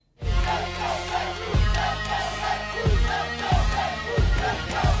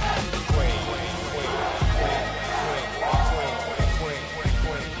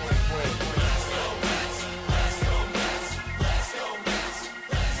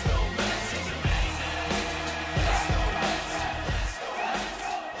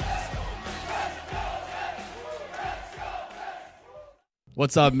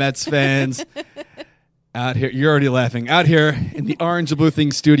What's up, Mets fans? Out here, you're already laughing. Out here in the Orange and Blue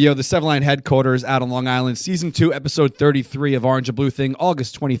Thing studio, the Seven Line headquarters out on Long Island, Season 2, Episode 33 of Orange and Blue Thing,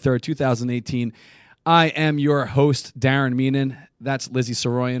 August 23rd, 2018. I am your host, Darren Meenan. That's Lizzie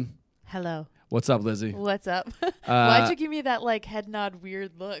Soroyan. Hello. What's up, Lizzie? What's up? Why'd you give me that head nod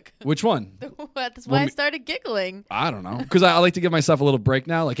weird look? Which one? That's why I started giggling. I don't know. Because I like to give myself a little break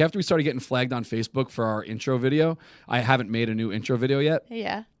now. Like after we started getting flagged on Facebook for our intro video, I haven't made a new intro video yet.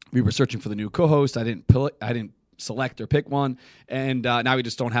 Yeah. We were searching for the new co-host. I didn't select or pick one, and now we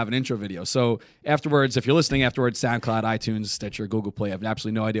just don't have an intro video. So afterwards, if you're listening afterwards, SoundCloud, iTunes, Stitcher, Google Play, I have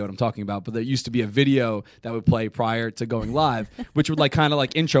absolutely no idea what I'm talking about, but there used to be a video that would play prior to going live, which would kind of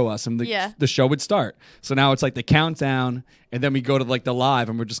intro us, and the show would start. So now it's the countdown, and then we go to the live,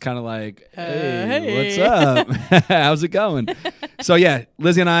 and we're just kind of hey, what's up? How's it going? So yeah,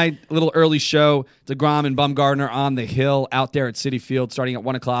 Lizzie and I, a little early show. DeGrom and Bumgarner on the hill out there at Citi Field, starting at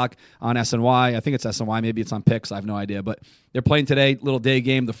 1 o'clock on SNY. I think it's SNY. Maybe it's on Pix. I have no idea. But they're playing today, little day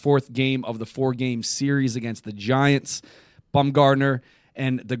game, the fourth game of the 4-game series against the Giants. Bumgarner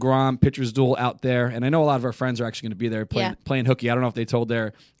and DeGrom, pitcher's duel out there. And I know a lot of our friends are actually going to be there playing hooky. I don't know if they told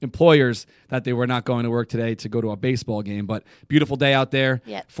their employers that they were not going to work today to go to a baseball game. But beautiful day out there.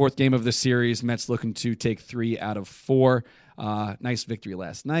 Yep. Fourth game of the series. Mets looking to take 3 out of 4. Nice victory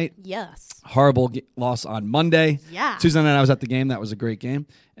last night. Yes. Horrible loss on Monday. Yeah. Tuesday night I was at the game. That was a great game.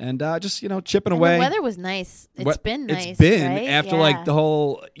 And just, chipping and away. The weather was nice. It's been nice. It's been right? after the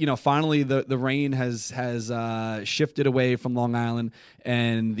whole, finally the rain has shifted away from Long Island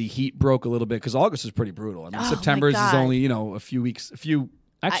and the heat broke a little bit because August is pretty brutal. I mean, September's is only, a few weeks,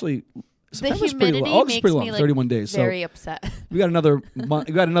 September's the humidity August is pretty long, makes me 31 days. Very so upset. We got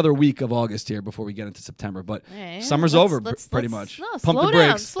another week of August here before we get into September, but summer's over pretty much. No, Pump slow the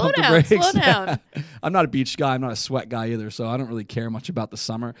brakes. Slow down. I'm not a beach guy. I'm not a sweat guy either, so I don't really care much about the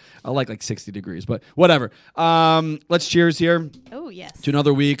summer. I like 60 degrees, but whatever. Let's cheers here. Oh, yes. To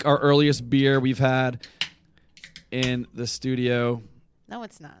another week. Our earliest beer we've had in the studio. No,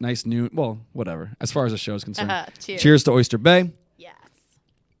 it's not. Nice noon. Well, whatever. As far as the show is concerned. Cheers. Cheers to Oyster Bay. Yes.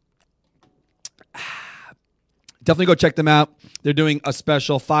 Definitely go check them out. They're doing a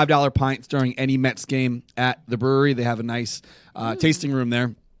special $5 pints during any Mets game at the brewery. They have a nice tasting room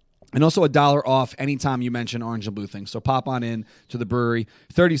there. And also $1 off anytime you mention Orange and Blue Thing. So pop on in to the brewery,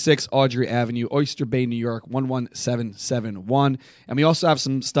 36 Audrey Avenue, Oyster Bay, New York, 11771. And we also have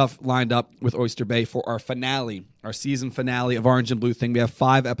some stuff lined up with Oyster Bay for our finale, our season finale of Orange and Blue Thing. We have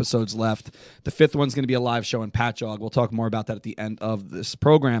 5 episodes left. The 5th one's going to be a live show in Patchogue. We'll talk more about that at the end of this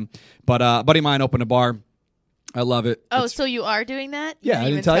program. But a buddy of mine opened a bar. I love it. Oh, so you are doing that? Yeah, I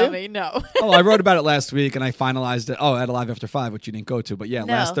didn't tell you? Me. No. I wrote about it last week, and I finalized it. At Alive After 5, which you didn't go to. But yeah,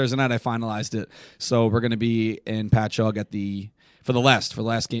 last Thursday night I finalized it. So we're going to be in Patchogue for the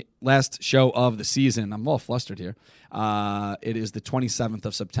last show of the season. I'm all flustered here. It is the 27th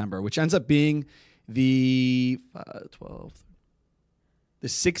of September, which ends up being the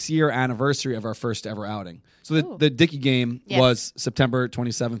 6-year anniversary of our first ever outing. So the Dickey game was September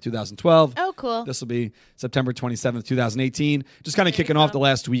 27th, 2012. Oh, cool. This will be September 27th, 2018. Just kind of kicking off the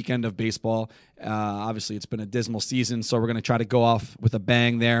last weekend of baseball. Obviously, it's been a dismal season, so we're going to try to go off with a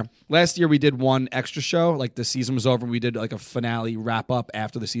bang there. Last year, we did one extra show. The season was over, and we did a finale wrap-up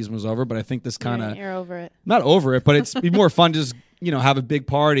after the season was over. But I think this kind of... You're over it. Not over it, but it's be more fun to just, have a big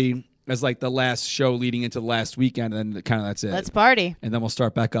party as the last show leading into the last weekend, and then kind of that's it. Let's party. And then we'll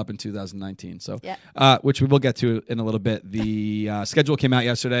start back up in 2019. So, which we will get to in a little bit. The schedule came out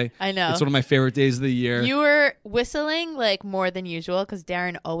yesterday. I know. It's one of my favorite days of the year. You were whistling more than usual because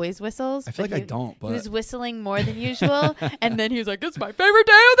Darren always whistles. I feel I don't. But he was whistling more than usual, and then he was like, "It's my favorite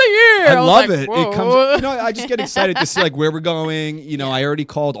day of the year." I love it. Whoa. It comes. I just get excited to see where we're going. I already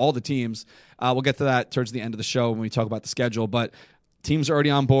called all the teams. We'll get to that towards the end of the show when we talk about the schedule, but. Teams are already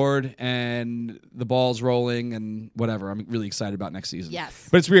on board and the ball's rolling and whatever. I'm really excited about next season. Yes.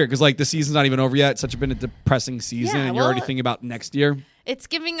 But it's weird because the season's not even over yet. It's been a depressing season and you're already thinking about next year. It's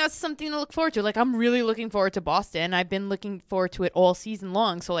giving us something to look forward to. I'm really looking forward to Boston. I've been looking forward to it all season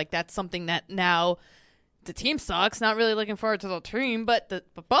long. So that's something that now the team sucks. Not really looking forward to the team, but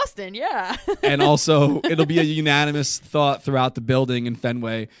Boston, yeah. And also, it'll be a unanimous thought throughout the building in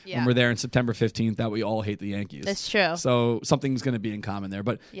Fenway when we're there on September 15th that we all hate the Yankees. That's true. So something's going to be in common there.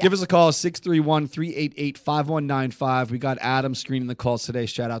 But give us a call, 631-388-5195. We got Adam screening the calls today.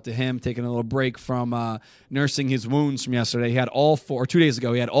 Shout out to him, taking a little break from nursing his wounds from yesterday. He had 2 days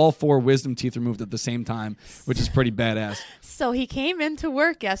ago, he had all 4 wisdom teeth removed at the same time, which is pretty badass. So he came into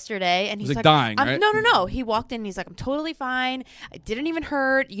work yesterday, and he's like like, dying, right? No. He walked in, and he's like, I'm totally fine. It didn't even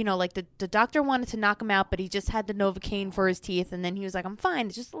hurt. You know, like the doctor wanted to knock him out, but he just had the Novocaine for his teeth, and then he was like, I'm fine.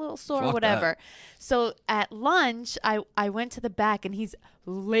 It's just a little sore, Fuck whatever. that. So at lunch, I went to the back, and he's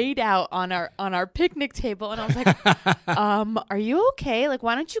laid out on our picnic table, and I was like, are you okay? Like,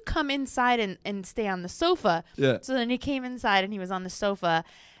 why don't you come inside and stay on the sofa? Yeah. So then he came inside, and he was on the sofa.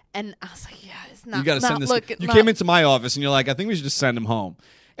 And I was like, yeah, it's not. You got to send this. You not, came into my office and you're like, I think we should just send him home.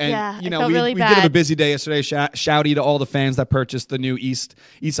 And Yeah, you I know, felt we really did have a bad. busy day yesterday. Shouty to all the fans that purchased the new East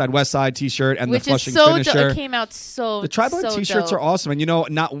Side West Side T-shirt and which the Flushing is so finisher. It came out so. The Tri-Bar so T-shirts dope. are awesome, and you know,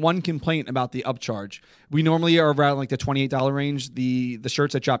 not one complaint about the upcharge. We normally are around like the $28 range. The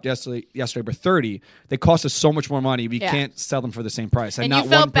shirts that dropped yesterday were $30. They cost us so much more money. We Yeah. can't sell them for the same price. And not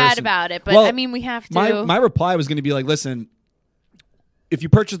you felt one bad person- about it, but Well, I mean, we have to. My reply was going to be like, listen, if you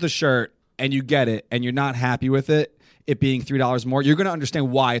purchase the shirt and you get it and you're not happy with it being $3 more, you're going to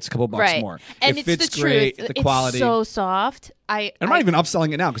understand why it's a couple bucks right. more. And it it's fits the great, truth. the quality. It's so soft. I'm not even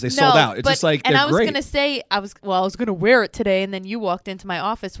upselling it now because they sold out. It's just like, and they're I was great. gonna say I was gonna wear it today, and then you walked into my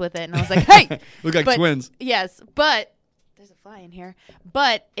office with it, and I was like, hey, Look like but- twins. Yes, but there's a fly in here.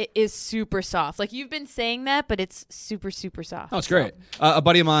 But it is super soft. Like you've been saying that, but it's super super soft. Oh, it's great. A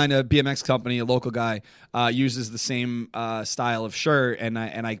buddy of mine, a BMX company, a local guy, uses the same style of shirt, and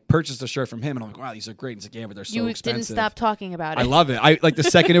I purchased a shirt from him, and I'm like, wow, these are great. He's like, yeah, but they're so You expensive. didn't stop talking about it. I love it. I like the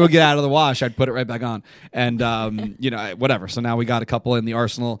second it would get out of the wash, I'd put it right back on, and you know, whatever. So now we got a couple in the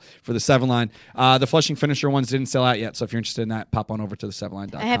arsenal for the 7-Line. The Flushing finisher ones didn't sell out yet, so if you're interested in that, pop on over to the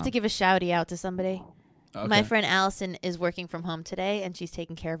 7line.com. I have to give a shouty out to somebody. Okay. My friend Allison is working from home today, and she's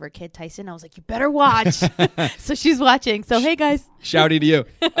taking care of her kid Tyson. I was like, you better watch. So she's watching. So hey guys. Shouty to you.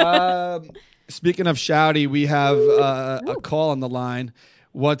 Speaking of Shouty, we have a call on the line.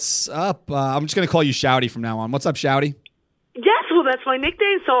 What's up? I'm just going to call you Shouty from now on. What's up, Shouty? Yes, well, that's my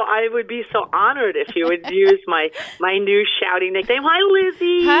nickname, so I would be so honored if you would use my new shouty nickname. Hi,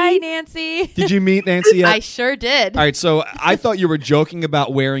 Lizzie. Hi, Nancy. Did you meet Nancy yet? I sure did. All right, so I thought you were joking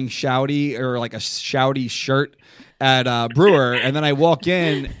about wearing Shouty or like a Shouty shirt at Brewer, and then I walk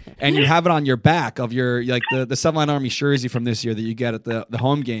in and you have it on your back of your like the 7-Line Army jersey from this year that you get at the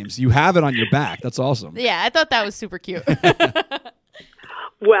home games. You have it on your back. That's awesome. Yeah, I thought that was super cute.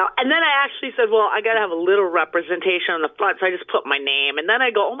 Well, and then I actually said, well, I got to have a little representation on the front, so I just put my name. And then I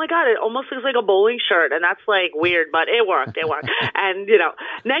go, oh, my God, it almost looks like a bowling shirt, and that's, like, weird, but it worked. And, you know,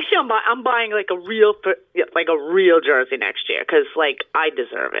 next year I'm buying, like, a real jersey next year because, like, I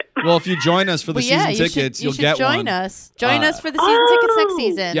deserve it. Well, if you join us for the Well, yeah, season tickets, you'll should get join one. us. Join us for the season tickets next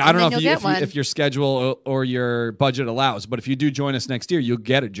season. Yeah, I don't and know then you'll get one. if your schedule or your budget allows, but if you do join us next year, you'll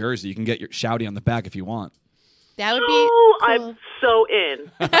get a jersey. You can get your Shouty on the back if you want. That would be Oh, cool. I'm so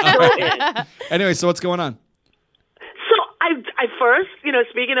in. So in. Anyway, so what's going on? So I first, you know,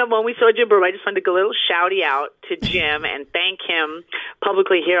 speaking of when we saw Jim Brewer, I just wanted to give a little shouty out to Jim and thank him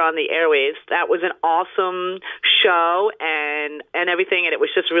publicly here on the airwaves. That was an awesome show and everything, and it was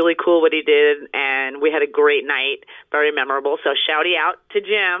just really cool what he did, and we had a great night, very memorable. So shouty out to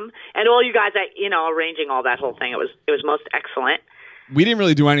Jim and all you guys that, you know, arranging all that whole thing. It was most excellent. We didn't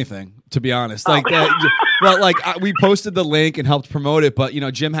really do anything, to be honest. Like, we posted the link and helped promote it, but you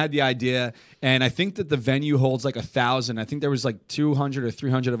know, Jim had the idea, and I think that the venue holds like 1,000. I think there was like 200 or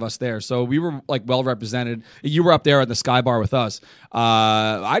 300 of us there, so we were like well represented. You were up there at the Sky Bar with us.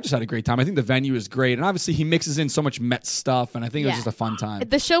 I just had a great time. I think the venue is great, and obviously he mixes in so much Mets stuff, and I think it was just a fun time.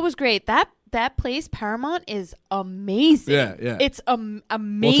 The show was great. That place, Paramount, is amazing. Yeah. It's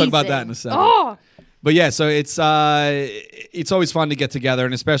amazing. We'll talk about that in a second. Oh, But yeah, so it's always fun to get together,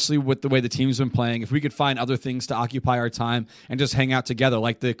 and especially with the way the team's been playing. If we could find other things to occupy our time and just hang out together,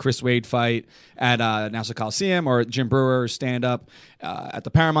 like the Chris Wade fight at Nassau Coliseum or Jim Brewer stand up at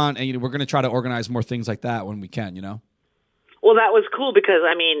the Paramount, and you know, we're going to try to organize more things like that when we can. You know. Well, that was cool because,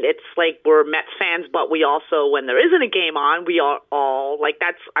 I mean, it's like we're Mets fans, but we also, when there isn't a game on, we are all, like,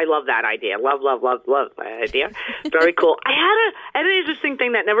 I love that idea. Love that idea. Very cool. I had an interesting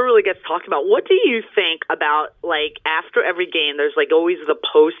thing that never really gets talked about. What do you think about, like, after every game, there's, like, always the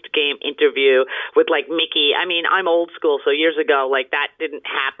post-game interview with, like, Mickey. I mean, I'm old school, so years ago, like, that didn't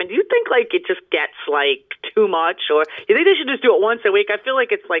happen. Do you think, like, it just gets, like, too much? Or you think they should just do it once a week? I feel like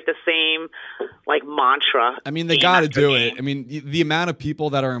it's, like, the same, like, mantra. I mean, they got to do it. I mean, the amount of people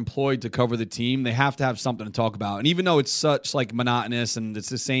that are employed to cover the team, they have to have something to talk about. And even though it's such like monotonous and it's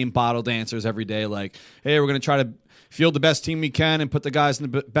the same bottle dancers every day, like, hey, we're going to try to field the best team we can and put the guys in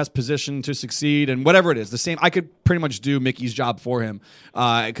the best position to succeed and whatever it is. The same. I could pretty much do Mickey's job for him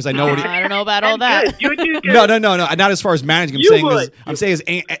because I know what he. I don't know about all that. You would do good. No. Not as far as managing. I'm saying is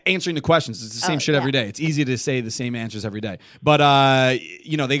answering the questions. It's the same shit yeah. every day. It's easy to say the same answers every day. But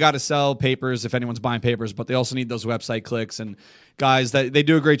they got to sell papers if anyone's buying papers, but they also need those website clicks and guys that they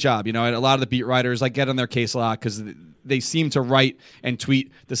do a great job. And a lot of the beat writers get on their case a lot because they seem to write and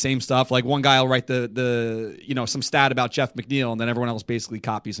tweet the same stuff. Like one guy will write the some stat about Jeff McNeil, and then everyone else basically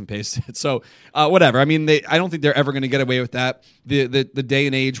copies and pastes it. So whatever. I mean, I don't think they're ever going to get away with that. The day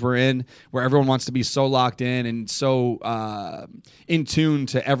and age we're in, where everyone wants to be so locked in and so in tune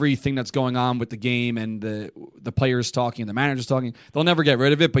to everything that's going on with the game and the players talking and the managers talking, they'll never get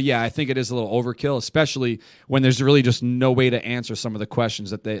rid of it. But yeah, I think it is a little overkill, especially when there's really just no way to answer some of the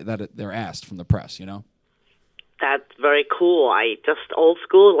questions that they're asked from the press. That's very cool. I just old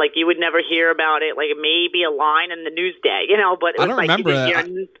school, you would never hear about it. Maybe a line in the Newsday, but I don't remember.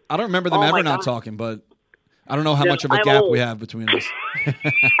 I don't remember them ever not talking, but I don't know how much of a gap we have between us.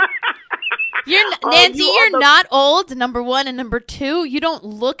 Nancy, you're not old, number one, and number two, you don't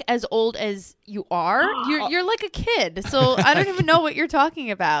look as old as you are. You're like a kid, so I don't even know what you're talking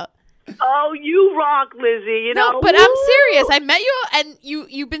about. Oh, you rock, Lizzie. No, but I'm serious. I met you, and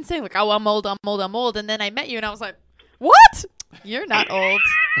you've been saying I'm old, and then I met you, and I was like, what? You're not old.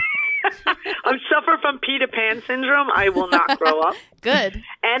 I'm suffer from Peter Pan syndrome. I will not grow up. Good.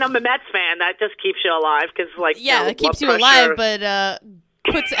 And I'm a Mets fan. That just keeps you alive because, it keeps you alive, but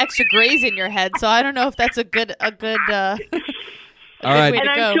puts extra grays in your head. So I don't know if that's a good. All right. And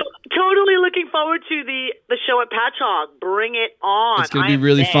I'm totally looking forward to the show at Patchogue. Bring it on. It's going to be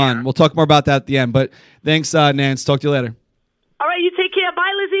really fun. We'll talk more about that at the end. But thanks, Nance. Talk to you later. All right, you take care.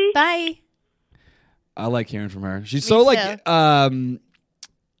 Bye, Lizzie. Bye. I like hearing from her. She's Me so too. I don't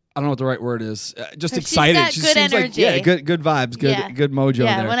know what the right word is. Just She's excited. got She good seems energy. Good vibes, good mojo there.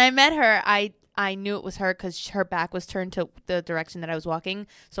 Yeah, when I met her, I knew it was her because her back was turned to the direction that I was walking.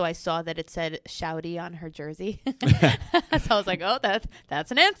 So I saw that it said Shouty on her jersey. So I was like, oh,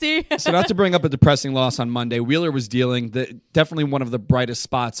 that's Nancy. So not to bring up a depressing loss on Monday, Wheeler was dealing definitely one of the brightest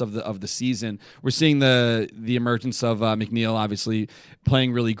spots of the season. We're seeing the emergence of McNeil, obviously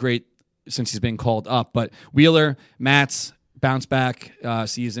playing really great since he's been called up. But Wheeler, Mats, bounce back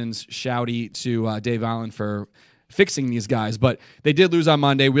seasons, Shouty to Dave Allen for fixing these guys. But they did lose on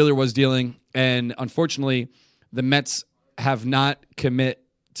Monday. Wheeler was dealing, and unfortunately, the Mets have not commit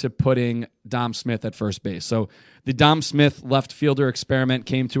to putting Dom Smith at first base. So the Dom Smith left fielder experiment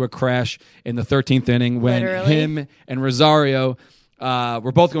came to a crash in the 13th inning when him and Rosario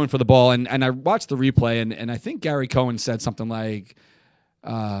were both going for the ball. And I watched the replay, and I think Gary Cohen said something like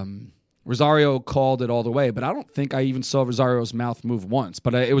Rosario called it all the way, but I don't think I even saw Rosario's mouth move once.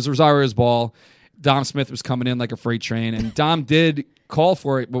 But it was Rosario's ball. Dom Smith was coming in like a freight train, and Dom did call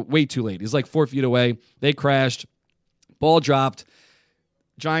for it, but way too late. He's 4 feet away. They crashed. Ball dropped.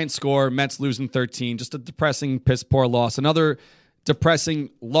 Giants score. Mets losing 13. Just a depressing, piss-poor loss. Another depressing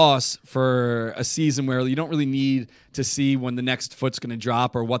loss for a season where you don't really need to see when the next foot's going to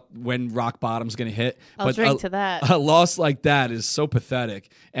drop or when rock bottom's going to hit. I'll drink to that. A loss like that is so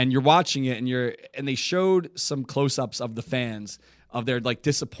pathetic. And you're watching it, and they showed some close-ups of the fans of their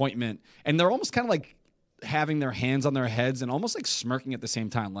disappointment, and they're almost kind of having their hands on their heads and almost smirking at the same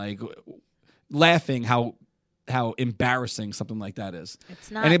time, laughing how embarrassing something like that is. It's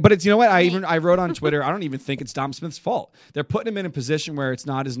not. But it's, you know what? I wrote on Twitter, I don't even think it's Dom Smith's fault. They're putting him in a position where it's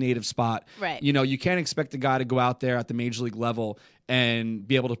not his native spot. Right. You can't expect a guy to go out there at the major league level and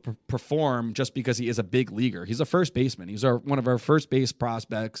be able to perform just because he is a big leaguer. He's a first baseman. He's one of our first base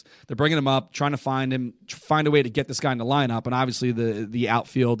prospects. They're bringing him up, trying to find a way to get this guy in the lineup. And obviously the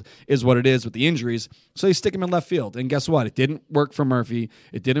outfield is what it is with the injuries. So they stick him in left field. And guess what? It didn't work for Murphy.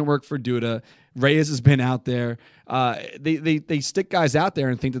 It didn't work for Duda. Reyes has been out there. They stick guys out there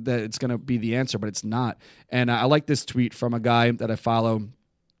and think that it's going to be the answer, but it's not. And I like this tweet from a guy that I follow,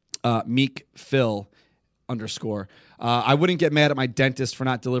 Meek Phil _ I wouldn't get mad at my dentist for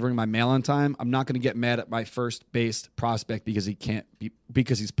not delivering my mail on time. I'm not going to get mad at my first base prospect because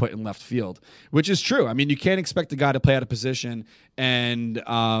he's put in left field, which is true. I mean, you can't expect a guy to play out of position and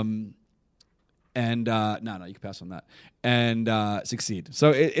no, you can pass on that and succeed.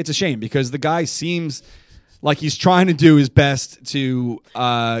 So it's a shame because the guy seems like he's trying to do his best to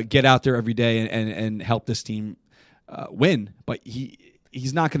get out there every day and help this team win, but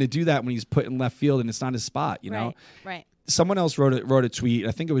he's not going to do that when he's put in left field and it's not his spot, you know? Right. Someone else wrote a tweet.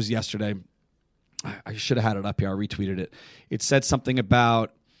 I think it was yesterday. I should have had it up here. I retweeted it. It said something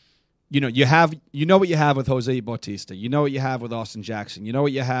about, you know what you have with Jose Bautista. You know what you have with Austin Jackson. You know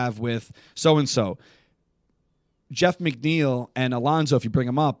what you have with so-and-so. Jeff McNeil and Alonso, if you bring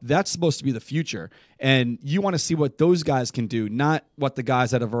them up, that's supposed to be the future. And you want to see what those guys can do, not what the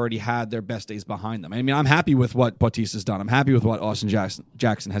guys that have already had their best days behind them. I mean, I'm happy with what Bautista's done. I'm happy with what Austin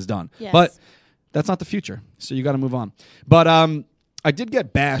Jackson has done. Yes. But that's not the future. So you got to move on. But I did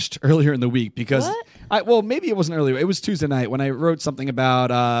get bashed earlier in the week because well, maybe it wasn't earlier. It was Tuesday night when I wrote something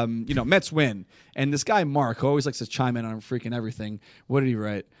about Mets win. And this guy Mark, who always likes to chime in on freaking everything. What did he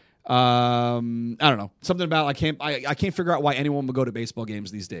write? I don't know, something about I can't figure out why anyone would go to baseball games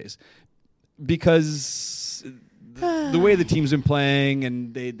these days, because the way the team's been playing,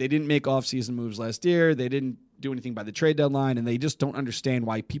 and they didn't make off-season moves last year, they didn't do anything by the trade deadline, and they just don't understand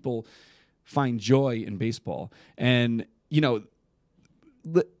why people find joy in baseball. And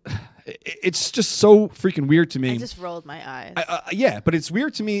it's just so freaking weird to me. I just rolled my eyes. Yeah, but it's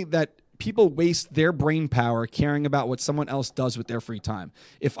weird to me that people waste their brain power caring about what someone else does with their free time.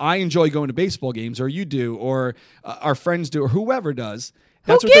 If I enjoy going to baseball games, or you do, or our friends do, or whoever does,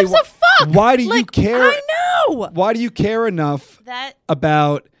 that's Who what gives they a fuck? Why do you care? I know. Why do you care enough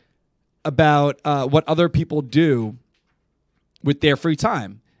about what other people do with their free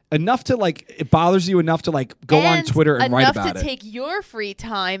time? Enough to it bothers you enough to go on Twitter and write about it. Enough to take your free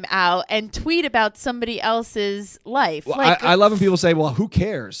time out and tweet about somebody else's life. Well, I love when people say, "Well, who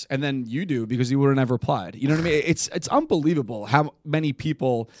cares?" and then you do because you wouldn't have replied. You know what I mean? It's unbelievable how many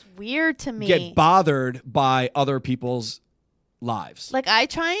people weird to me get bothered by other people's lives. I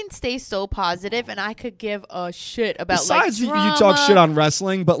try and stay so positive, and I could give a shit about besides drama, you talk shit on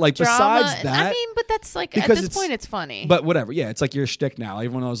wrestling, but besides that, I mean, but that's at because this point it's funny. But whatever, yeah, it's like your shtick now.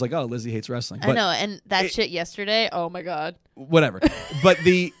 Everyone was like, "Oh, Lizzie hates wrestling." But I know, and that shit yesterday. Oh my god. Whatever, but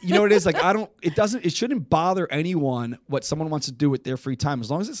you know what it is, it shouldn't bother anyone what someone wants to do with their free time, as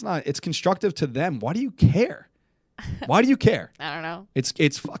long as it's constructive to them. Why do you care? Why do you care? I don't know.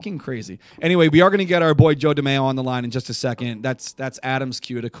 It's fucking crazy. Anyway, we are going to get our boy Joe DeMayo on the line in just a second. That's Adam's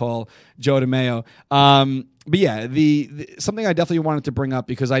cue to call Joe DeMayo. But yeah, the something I definitely wanted to bring up,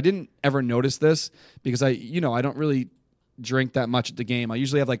 because I didn't ever notice this, because I don't really drink that much at the game. I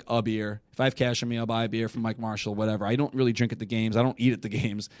usually have a beer. If I have cash on me, I'll buy a beer from Mike Marshall, whatever. I don't really drink at the games. I don't eat at the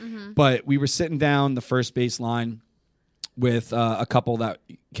games. Mm-hmm. But we were sitting down the first base line with a couple that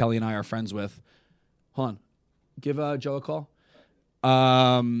Kelly and I are friends with. Hold on. Give Joe a call.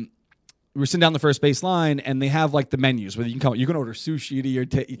 We were sitting down the first base line, and they have the menus where you can order sushi to your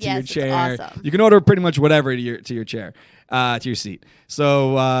chair. Awesome. You can order pretty much whatever to your chair, to your seat.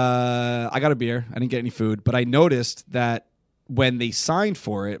 So I got a beer. I didn't get any food, but I noticed that when they signed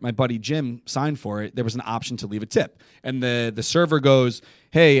for it, my buddy Jim signed for it, there was an option to leave a tip. And the server goes,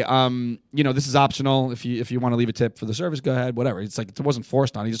 "Hey, this is optional. If you want to leave a tip for the service, go ahead, whatever." It's it wasn't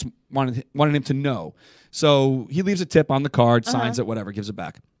forced on. He just wanted him to know. So he leaves a tip on the card, signs it, whatever, gives it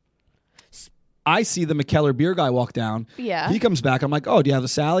back. I see the McKellar beer guy walk down. Yeah. He comes back. I'm like, "Oh, do you have the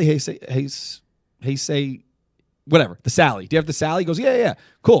Sally?" Hey, say, whatever. The Sally. Do you have the Sally? He goes, yeah.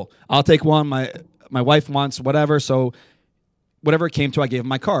 Cool. I'll take one. My wife wants whatever. So whatever it came to, I gave him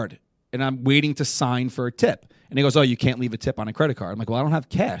my card. And I'm waiting to sign for a tip. And he goes, "Oh, you can't leave a tip on a credit card." I'm like, "Well, I don't have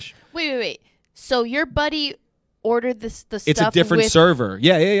cash." Wait. So your buddy ordered the stuff. It's a different server.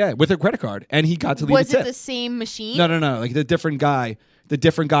 Yeah. With a credit card. And he got to leave a tip. Was it the same machine? No. The different guy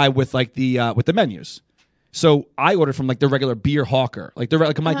with the menus. So I ordered from the regular beer hawker, like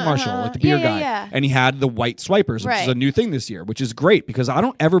a Mike Marshall, the beer guy. Yeah. And he had the white swipers, which is a new thing this year, which is great because I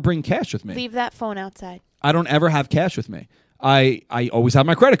don't ever bring cash with me. Leave that phone outside. I don't ever have cash with me. I always have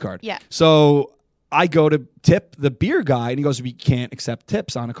my credit card. Yeah. So I go to tip the beer guy, and he goes, "We can't accept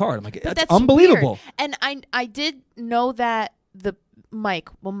tips on a card." I'm like, that's unbelievable. Weird. And I did know that Mike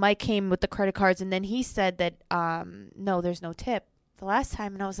came with the credit cards, and then he said that no, there's no tip the last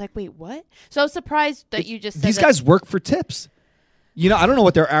time, and I was like, wait, what? So I was surprised that you just said these guys work for tips. I don't know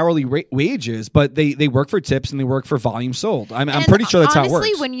what their hourly wage is, but they work for tips and they work for volume sold. I'm pretty sure that's honestly, how it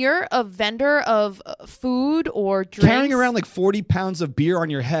works. When you're a vendor of food or drinks, carrying around 40 pounds of beer on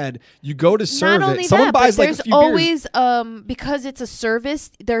your head, you go to serve not only it. Someone that, buys but there's a few always beers. Because it's a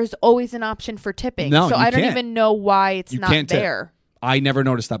service, there's always an option for tipping. No, so you I don't can't. even know why it's not can't there. Tip. I never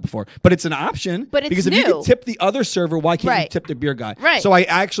noticed that before. But it's an option. But it's because if new. you can tip the other server, why can't you Right. tip the beer guy? Right. So I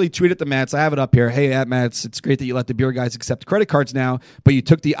actually tweeted the Mats. I have it up here. "Hey, at Mats, it's great that you let the beer guys accept credit cards now, but you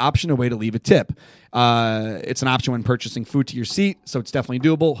took the option away to leave a tip. It's an option when purchasing food to your seat, so it's definitely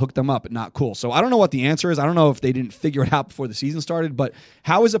doable. Hook them up. Not cool." So I don't know what the answer is. I don't know if they didn't figure it out before the season started, but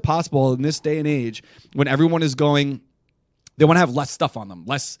how is it possible in this day and age when everyone is going... They want to have less stuff on them,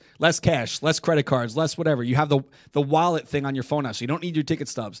 less cash, less credit cards, less whatever. You have the wallet thing on your phone now, so you don't need your ticket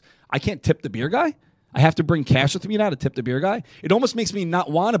stubs. I can't tip the beer guy. I have to bring cash with me now to tip the beer guy. It almost makes me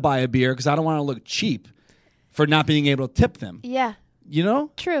not want to buy a beer because I don't want to look cheap. for not being able to tip them. Yeah. You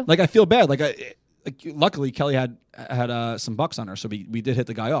know? True. Like, I feel bad. Luckily, Kelly had some bucks on her, so we did hit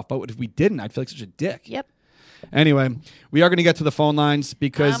the guy off. But if we didn't, I'd feel like such a dick. Yep. Anyway, we are going to get to the phone lines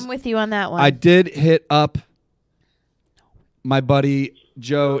because I'm with you on that one. I did hit up my buddy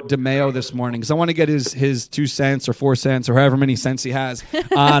Joe DeMeo this morning because I want to get his 2 cents or 4 cents or however many cents he has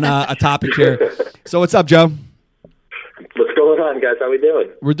on a topic here. So what's up, Joe? What's going on, guys? How we doing?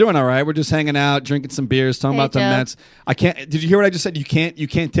 We're doing all right. We're just hanging out, drinking some beers, talking Hey, about the Joe. Mets. I can't. Did you hear what I just said? You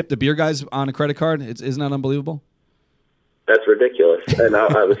can't tip the beer guys on a credit card. Isn't that unbelievable? That's ridiculous. And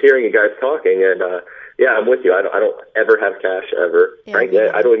I was hearing you guys talking, and yeah, I'm with you. I don't ever have cash ever. Yeah, Frankly, me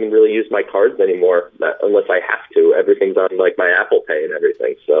neither. I don't even really use my cards anymore unless I have to. Everything's on like my Apple Pay and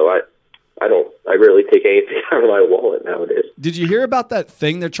everything. So I rarely take anything out of my wallet nowadays. Did you hear about that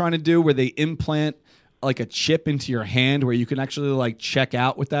thing they're trying to do where they implant like a chip into your hand where you can actually like check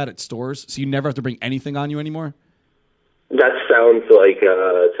out with that at stores, so you never have to bring anything on you anymore? That sounds like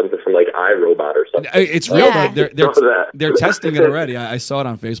something from like iRobot or something. It's real. Yeah. Though. They're testing it already. I saw it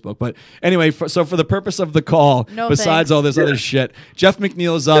on Facebook. But anyway, so for the purpose of the call, No besides thanks. all this other shit, Jeff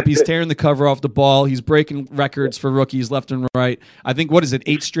McNeil is up. He's tearing the cover off the ball. He's breaking records for rookies left and right. I think, what is it,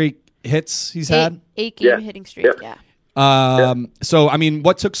 8 straight hits he's had? 8-game Yeah. hitting streak. Yeah. Yeah. So, I mean,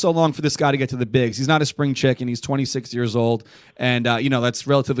 what took so long for this guy to get to the bigs? He's not a spring chicken. He's 26 years old. And, that's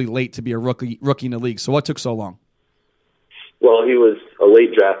relatively late to be a rookie in the league. So what took so long? Well, he was a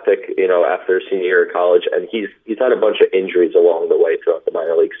late draft pick, after senior year of college, and he's had a bunch of injuries along the way throughout the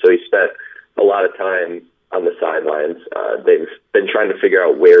minor leagues. So he spent a lot of time on the sidelines. They've been trying to figure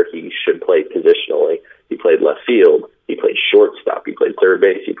out where he should play positionally. He played left field. He played shortstop. He played third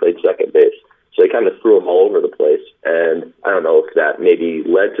base. He played second base. So they kind of threw him all over the place. And I don't know if that maybe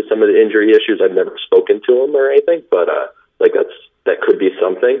led to some of the injury issues. I've never spoken to him or anything, but that could be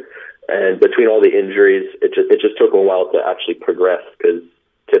something. And between all the injuries, it just took him a while to actually progress because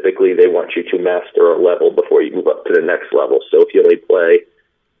typically they want you to master a level before you move up to the next level. So if you only play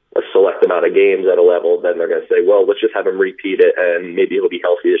a select amount of games at a level, then they're going to say, well, let's just have him repeat it and maybe he'll be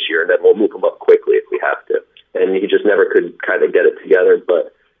healthy this year and then we'll move him up quickly if we have to. And he just never could kind of get it together.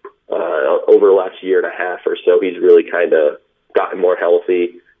 But over the last year and a half or so, he's really kind of gotten more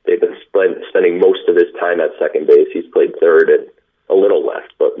healthy. They've been spending most of his time at second base. He's played third and a little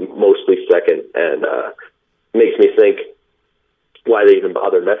left, but mostly second, and makes me think why they even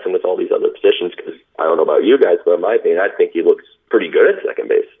bother messing with all these other positions, because I don't know about you guys, but in my opinion, I think he looks pretty good at second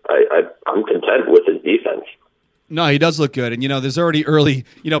base. I'm content with his defense. No, he does look good. And, there's already early,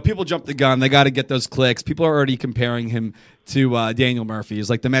 people jump the gun. They got to get those clicks. People are already comparing him to Daniel Murphy. It's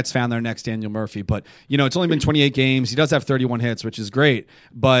like the Mets found their next Daniel Murphy. But, it's only been 28 games. He does have 31 hits, which is great.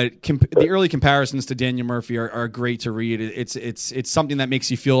 But the early comparisons to Daniel Murphy are great to read. It's something that makes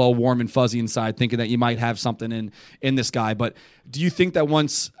you feel all warm and fuzzy inside, thinking that you might have something in this guy. But do you think that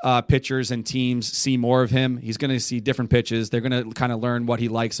once pitchers and teams see more of him, he's going to see different pitches? They're going to kind of learn what he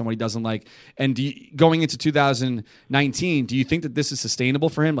likes and what he doesn't like. And going into 2019, do you think that this is sustainable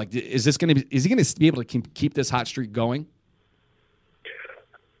for him? Like, is he going to be able to keep this hot streak going?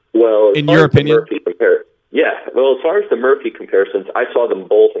 Well, in your opinion? Well, as far as the Murphy comparisons, I saw them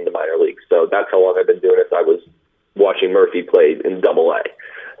both in the minor leagues, so that's how long I've been doing this. I was watching Murphy play in Double-A,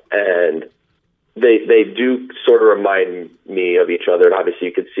 and they do sort of remind me of each other, and obviously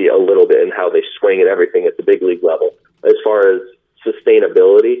you could see a little bit in how they swing and everything at the big league level. As far as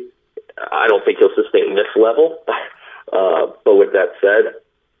sustainability, I don't think he'll sustain this level, but with that said,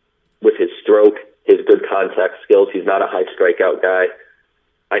 with his stroke, his good contact skills, he's not a high strikeout guy.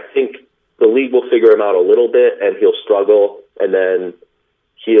 I think the league will figure him out a little bit, and he'll struggle, and then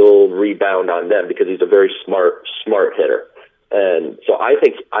he'll rebound on them because he's a very smart hitter. And so I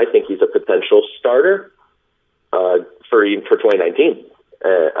think he's a potential starter for 2019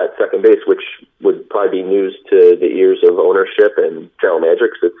 at second base, which would probably be news to the ears of ownership and general manager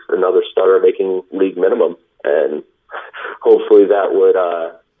because it's another starter making league minimum, and hopefully that would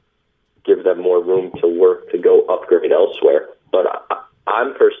give them more room to work to go upgrade elsewhere. But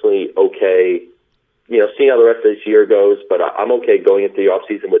I'm personally okay, seeing how the rest of this year goes, but I'm okay going into the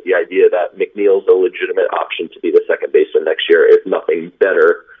offseason with the idea that McNeil's a legitimate option to be the second baseman next year if nothing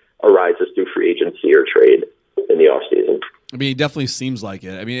better arises through free agency or trade in the offseason. I mean, it definitely seems like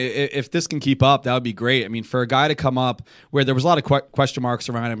it. I mean, if this can keep up, that would be great. I mean, for a guy to come up where there was a lot of question marks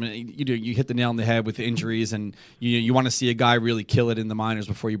around him, you hit the nail on the head with injuries, and you want to see a guy really kill it in the minors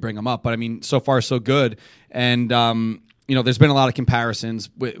before you bring him up. But I mean, so far so good, and there's been a lot of comparisons,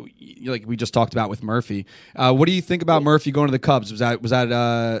 like we just talked about with Murphy. What do you think about Murphy going to the Cubs? Was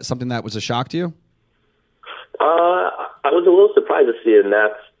that something that was a shock to you? I was a little surprised to see the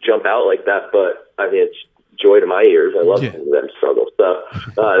Nats jump out like that, but I mean, it's joy to my ears. I love seeing them struggle. So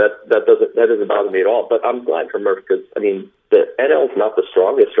that doesn't bother me at all. But I'm glad for Murph because, I mean, the NL's not the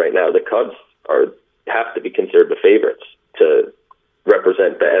strongest right now. The Cubs have to be considered the favorites to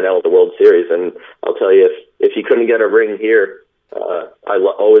represent the NL at the World Series. And I'll tell you, if he couldn't get a ring here, I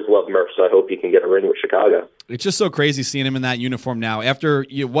always love Murph, so I hope he can get a ring with Chicago. It's just so crazy seeing him in that uniform now after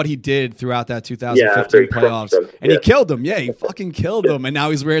what he did throughout that 2015 playoffs. And he killed them. Yeah, he fucking killed them. And now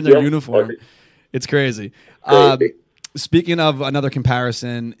he's wearing their uniform. It's crazy. Speaking of another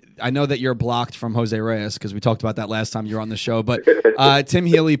comparison, I know that you're blocked from Jose Reyes because we talked about that last time you were on the show, but Tim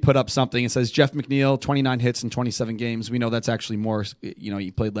Healy put up something. It says Jeff McNeil, 29 hits in 27 games. We know that's actually more. You know,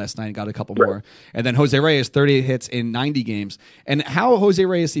 he played last night and got a couple more. And then Jose Reyes, 38 hits in 90 games. And how Jose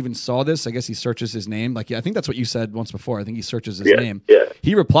Reyes even saw this, I guess he searches his name. Like, I think that's what you said once before. I think he searches his name. Yeah.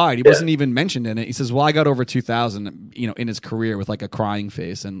 He replied. He wasn't even mentioned in it. He says, well, I got over 2,000, in his career with like a crying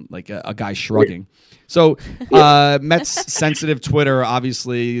face and like a guy shrugging. So Mets sensitive Twitter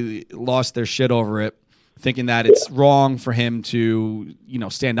obviously lost their shit over it, thinking that it's wrong for him to,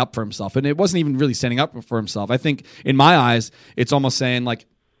 stand up for himself. And it wasn't even really standing up for himself. I think in my eyes, it's almost saying like,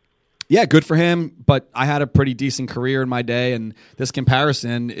 yeah, good for him, but I had a pretty decent career in my day. And this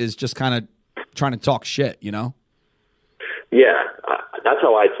comparison is just kind of trying to talk shit, Yeah, that's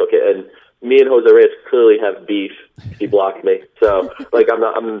how I took it. And me and Jose Reyes clearly have beef. He blocked me. So like, I'm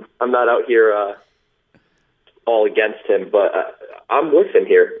not out here, all against him, but I'm with him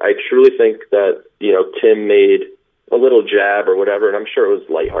here. I truly think that, Tim made a little jab or whatever, and I'm sure it was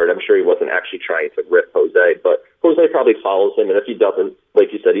lighthearted. I'm sure he wasn't actually trying to rip Jose, but Jose probably follows him, and if he doesn't,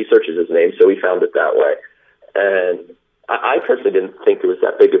 like you said, he searches his name, so he found it that way. And I personally didn't think it was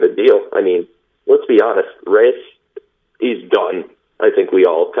that big of a deal. I mean, let's be honest, Reyes, he's done. I think we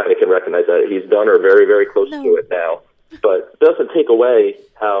all kind of can recognize that. He's done or very, very close to it now, but it doesn't take away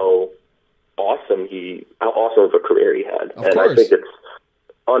how awesome of a career he had. Of and course. I think it's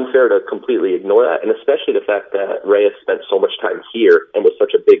unfair to completely ignore that, and especially the fact that Reyes spent so much time here and was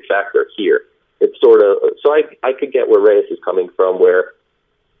such a big factor here. It's sort of, so I could get where Reyes is coming from, where,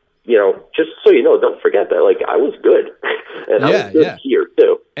 just so you know, don't forget that, like, I was good. And I was good here,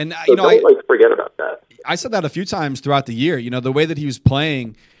 too. And, so don't forget about that. I said that a few times throughout the year. The way that he was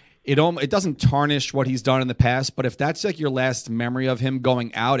playing, it doesn't tarnish what he's done in the past, but if that's like your last memory of him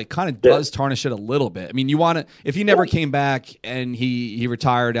going out, it kind of does tarnish it a little bit. I mean, if he never came back and he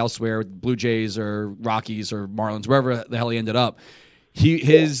retired elsewhere, Blue Jays or Rockies or Marlins, wherever the hell he ended up,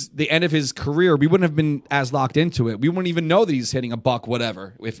 the end of his career, we wouldn't have been as locked into it. We wouldn't even know that he's hitting a buck,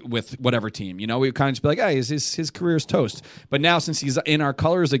 whatever, with whatever team. We would kind of just be like, hey, his career's toast. But now since he's in our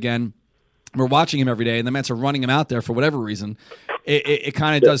colors again, we're watching him every day, and the Mets are running him out there for whatever reason. It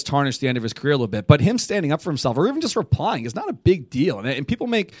kind of does tarnish the end of his career a little bit. But him standing up for himself or even just replying is not a big deal. And people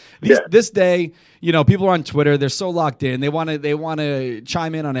make this day, people are on Twitter, they're so locked in. They want to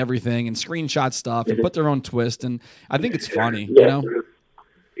chime in on everything and screenshot stuff and put their own twist. And I think it's funny, Yeah,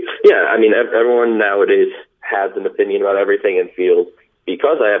 I mean, everyone nowadays has an opinion about everything and feels,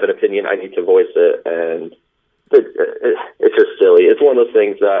 because I have an opinion, I need to voice it. And it's just silly. It's one of those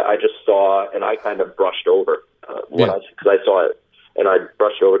things that I just saw and I kind of brushed over because I saw it. And I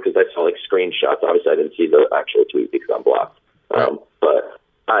brushed over because I saw like screenshots. Obviously, I didn't see the actual tweet because I'm blocked. But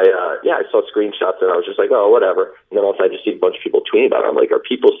I saw screenshots and I was just like, oh, whatever. And then also I just see a bunch of people tweeting about it. I'm like, are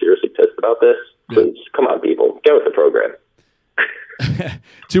people seriously pissed about this? Please, come on, people, get with the program.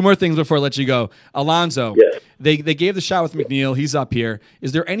 Two more things before I let you go. Alonso, they gave the shot with McNeil. He's up here.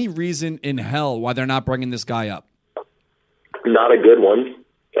 Is there any reason in hell why they're not bringing this guy up? Not a good one.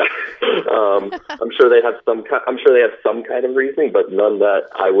 I'm sure they have some kind of reasoning, but none that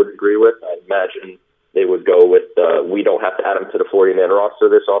I would agree with. I imagine they would go with we don't have to add him to the 40-man roster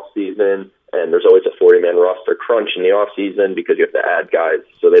this offseason, and there's always a 40-man roster crunch in the offseason because you have to add guys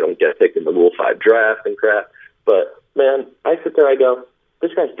so they don't get picked in the Rule 5 draft and crap. But man, I sit there, I go,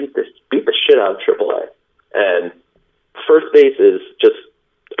 this guy's beat the shit out of AAA, and first base is just,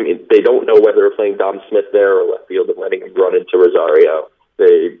 I mean, they don't know whether they're playing Dom Smith there or left field and letting him run into Rosario.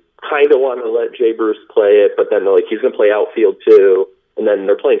 They kind of want to let Jay Bruce play it, but then they're like, he's going to play outfield too. And then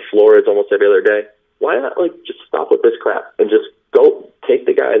they're playing Flores almost every other day. Why not just stop with this crap and just go take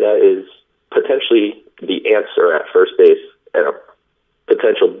the guy that is potentially the answer at first base and a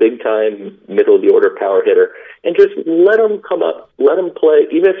potential big time middle of the order power hitter, and just let him come up, let him play.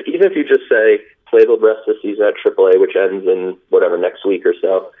 Even if you just say play the rest of the season at AAA, which ends in whatever next week or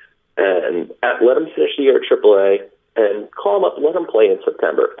so, and let him finish the year at AAA. And call him up, let him play in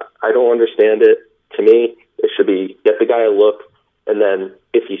September. I don't understand it. To me, it should be get the guy a look, and then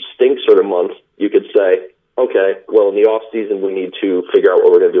if he stinks for the month, you could say, okay, well, in the off season we need to figure out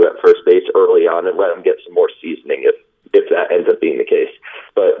what we're going to do at first base early on and let him get some more seasoning if that ends up being the case.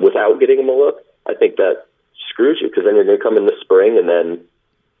 But without getting him a look, I think that screws you, because then you're going to come in the spring and then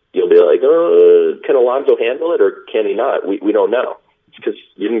you'll be like, can Alonso handle it or can he not? We don't know. Because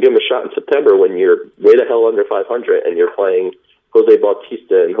you didn't give him a shot in September when you're way the hell under 500 and you're playing Jose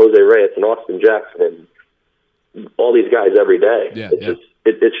Bautista and Jose Reyes and Austin Jackson and all these guys every day.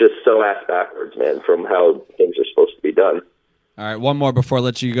 It's just so ass backwards, man, from how things are supposed to be done. All right, one more before I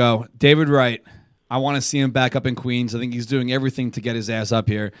let you go. David Wright. I want to see him back up in Queens. I think he's doing everything to get his ass up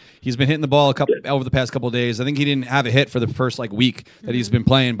here. He's been hitting the ball over the past couple of days. I think he didn't have a hit for the first week that he's been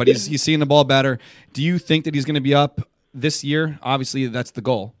playing, but he's seeing the ball better. Do you think that he's going to be up this year? Obviously, that's the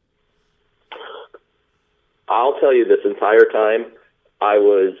goal. I'll tell you, this entire time, I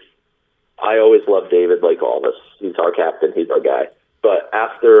always loved David like all of us. He's our captain. He's our guy. But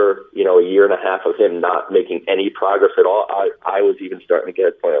after, a year and a half of him not making any progress at all, I was even starting to get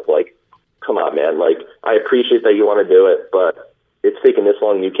a point of come on, man. I appreciate that you want to do it, but it's taking this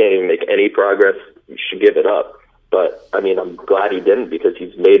long. You can't even make any progress. You should give it up. But, I'm glad he didn't, because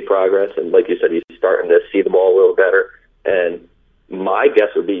he's made progress. And like you said, he's starting to see the ball a little better. And my guess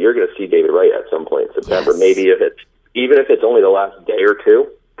would be you're going to see David Wright at some point in September. Yes. Maybe even if it's only the last day or two,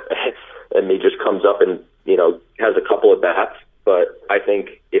 and he just comes up and, has a couple of bats. But I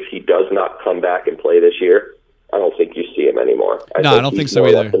think if he does not come back and play this year, I don't think you see him anymore. I don't think so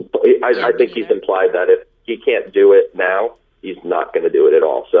either. I think he's implied that if he can't do it now, he's not going to do it at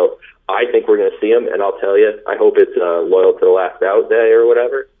all. So I think we're going to see him, and I'll tell you, I hope it's loyal to the last out day or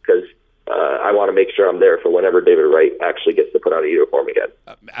whatever, because I want to make sure I'm there for whenever David Wright actually gets to put on a uniform again.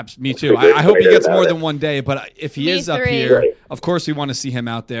 Me too. I hope he gets more than one day, but if he is up here, right, of course we want to see him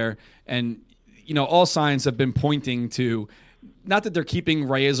out there. And, all signs have been pointing to, not that they're keeping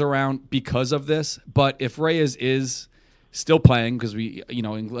Reyes around because of this, but if Reyes is still playing, because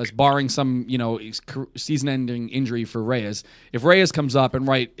barring some, season-ending injury for Reyes, if Reyes comes up and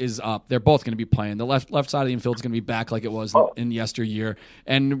Wright is up, they're both going to be playing. The left side of the infield is going to be back like it was in yesteryear,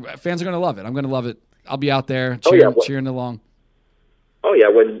 and fans are going to love it. I'm going to love it. I'll be out there cheering along. Oh yeah,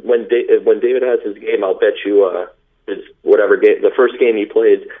 when David has his game, I'll bet you his whatever game, the first game he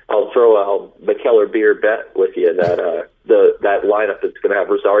plays, I'll throw a McKellar beer bet with you that that lineup that's going to have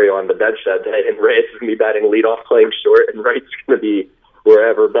Rosario on the bench that day, and Reyes is going to be batting leadoff, playing short, and Wright's going to be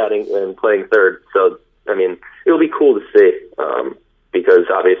wherever batting and playing third. So it'll be cool to see, because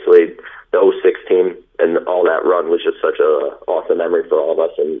obviously the 06 team and all that run was just such a awesome memory for all of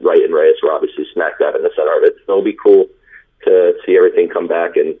us, and Wright and Reyes were obviously smack dab in the center of it. So it'll be cool to see everything come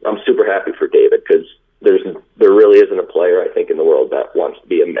back, and I'm super happy for David, because there really isn't a player, I think, in the world that wants to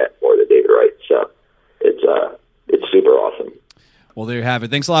be a Met more than David Wright. So it's super awesome. Well, there you have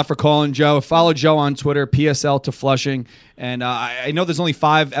it. Thanks a lot for calling, Joe. Follow Joe on Twitter, PSL to Flushing. And I know there's only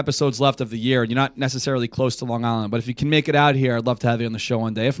 5 episodes left of the year, and you're not necessarily close to Long Island. But if you can make it out here, I'd love to have you on the show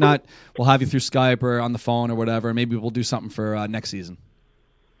one day. If not, we'll have you through Skype or on the phone or whatever. Maybe we'll do something for next season.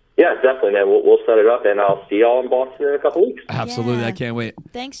 Yeah, definitely, man. We'll set it up, and I'll see y'all in Boston in a couple weeks. Absolutely. Yeah. I can't wait.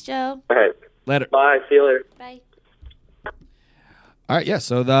 Thanks, Joe. All right. Later. Bye. See you later. Bye. All right, yeah,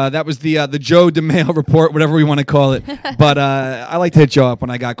 so that was the Joe DeMail report, whatever we want to call it. But I like to hit Joe up when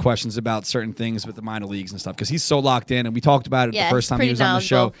I got questions about certain things with the minor leagues and stuff, because he's so locked in, and we talked about it the first time he was on the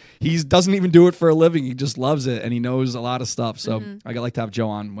show. He doesn't even do it for a living. He just loves it, and he knows a lot of stuff. So I like to have Joe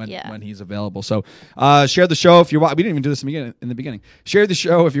on when he's available. So share the show if you're watching. We didn't even do this in the beginning. Share the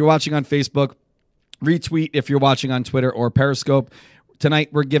show if you're watching on Facebook. Retweet if you're watching on Twitter or Periscope. Today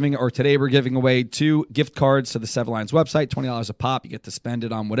we're giving away 2 gift cards to the Seven Lions website, $20 a pop. You get to spend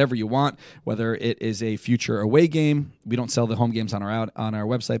it on whatever you want, whether it is a future away game. We don't sell the home games on our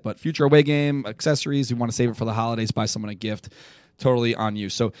website, but future away game, accessories, you want to save it for the holidays, buy someone a gift. Totally on you.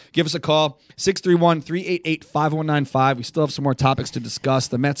 So give us a call, 631-388-5195. We still have some more topics to discuss.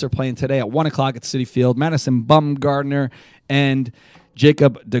 The Mets are playing today at 1 o'clock at Citi Field. Madison Bumgarner and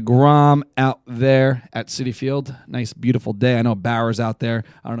Jacob deGrom out there at Citi Field. Nice, beautiful day. I know Bauer's out there.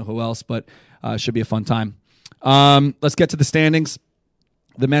 I don't know who else, but it should be a fun time. Let's get to the standings.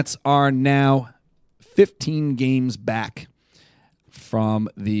 The Mets are now 15 games back from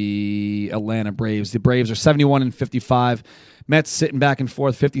the Atlanta Braves. The Braves are 71-55. Mets sitting back and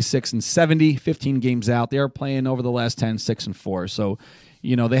forth, 56-70, 15 games out. They are playing over the last 10, 6-4. So,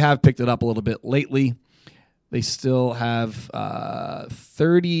 they have picked it up a little bit lately. They still have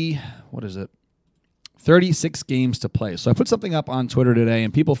 36 games to play. So I put something up on Twitter today,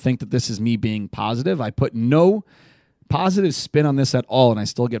 and people think that this is me being positive. I put no positive spin on this at all, and I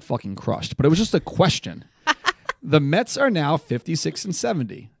still get fucking crushed. But it was just a question. The Mets are now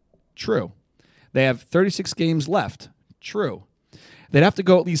 56-70. True. They have 36 games left. True. They'd have to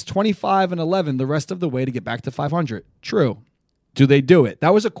go at least 25-11 the rest of the way to get back to 500. True. Do they do it?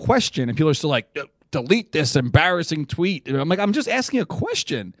 That was a question, and people are still like, delete this embarrassing tweet. And I'm like, I'm just asking a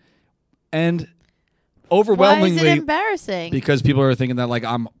question. And overwhelmingly, why is it embarrassing? because people are thinking that like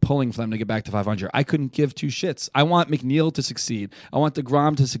I'm pulling for them to get back to 500. I couldn't give two shits. I want McNeil to succeed. I want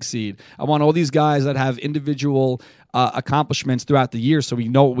DeGrom to succeed. I want all these guys that have individual accomplishments throughout the year, so we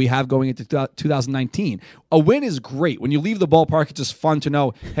know what we have going into 2019. A win is great. When you leave the ballpark, it's just fun to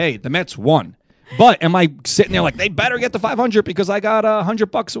know, hey, the Mets won. But am I sitting there like, they better get to 500 because I got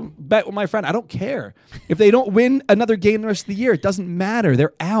 $100 bet with my friend? I don't care. If they don't win another game the rest of the year, it doesn't matter.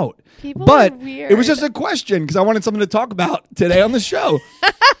 They're out. People but are weird. It was just a question because I wanted something to talk about today on the show.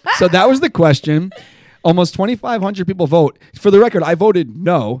 So that was the question. Almost 2,500 people vote. For the record, I voted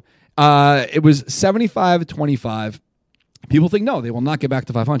no. It was 75-25. People think, no, they will not get back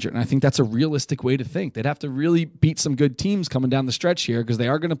to 500. And I think that's a realistic way to think. They'd have to really beat some good teams coming down the stretch here because they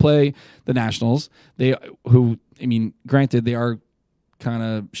are going to play the Nationals. Granted, they are kind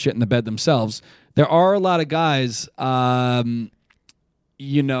of shit in the bed themselves. There are a lot of guys, a lot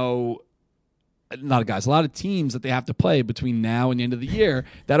of teams that they have to play between now and the end of the year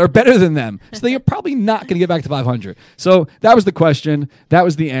that are better than them. So they are probably not going to get back to 500. So that was the question. That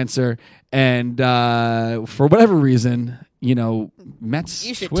was the answer. And for whatever reason,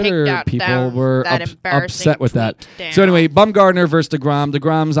 Mets Twitter people were upset with that. Down. So anyway, Bumgarner versus DeGrom.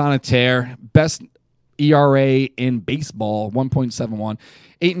 DeGrom's on a tear. Best ERA in baseball, 1.71.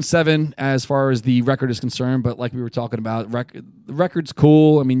 8-7 as far as the record is concerned, but like we were talking about, the record's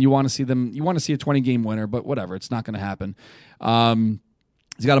cool. I mean, you want to see a 20-game winner, but whatever, it's not going to happen.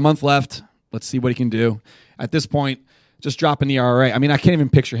 He's got a month left. Let's see what he can do. At this point, just dropping the ERA. I mean, I can't even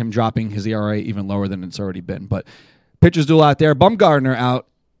picture him dropping his ERA even lower than it's already been. But pitchers do a lot there. Bumgarner out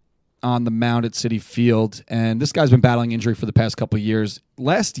on the mound at Citi Field, and this guy's been battling injury for the past couple of years.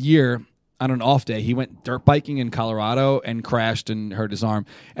 Last year, on an off day, he went dirt biking in Colorado and crashed and hurt his arm.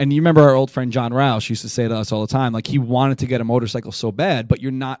 And you remember our old friend John Roush used to say to us all the time, like he wanted to get a motorcycle so bad, but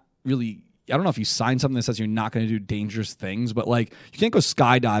you're not really, I don't know if you sign something that says you're not going to do dangerous things, but like you can't go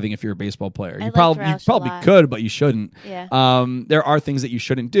skydiving if you're a baseball player. You probably could, but you shouldn't. Yeah. There are things that you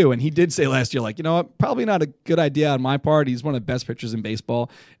shouldn't do. And he did say last year, like, you know what, probably not a good idea on my part. He's one of the best pitchers in baseball,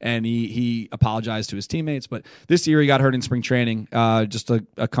 and he apologized to his teammates. But this year he got hurt in spring training, just a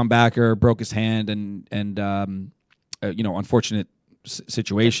comebacker, broke his hand, and unfortunate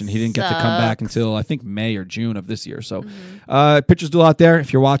situation. He didn't get to come back until I think May or June of this year. So pitchers do a lot there.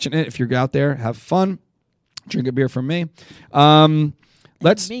 If you're watching it, if you're out there, have fun. Drink a beer from me.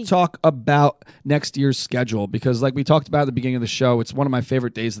 Let's talk about next year's schedule because like we talked about at the beginning of the show, it's one of my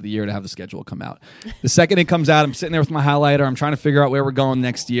favorite days of the year to have the schedule come out. The second it comes out, I'm sitting there with my highlighter. I'm trying to figure out where we're going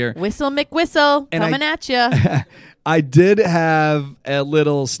next year. Whistle McWhistle coming at you. I did have a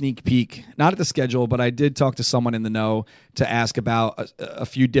little sneak peek, not at the schedule, but I did talk to someone in the know to ask about a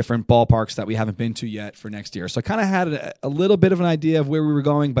few different ballparks that we haven't been to yet for next year. So I kind of had a little bit of an idea of where we were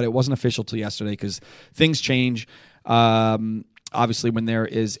going, but it wasn't official till yesterday because things change. Obviously, when there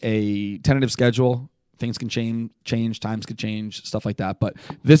is a tentative schedule, things can change, times could change, stuff like that. But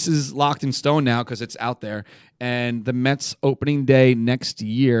this is locked in stone now because it's out there. And the Mets opening day next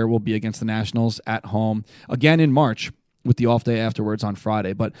year will be against the Nationals at home, again in March with the off day afterwards on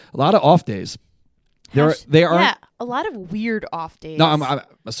Friday. But a lot of off days. There are a lot of weird off days. No, I'm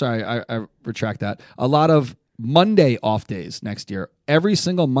sorry, I retract that. A lot of Monday off days next year. Every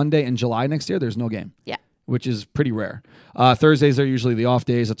single Monday in July next year, there's no game. Yeah. Which is pretty rare. Thursdays are usually the off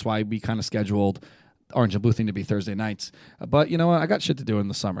days. That's why we kind of scheduled Orange and Blue thing to be Thursday nights. But you know what? I got shit to do in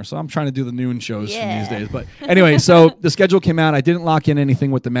the summer, so I'm trying to do the noon shows from these days. But anyway, so the schedule came out. I didn't lock in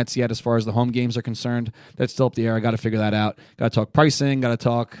anything with the Mets yet as far as the home games are concerned. That's still up the air. I got to figure that out. Got to talk pricing. Got to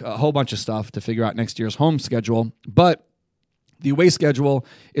talk a whole bunch of stuff to figure out next year's home schedule. But the away schedule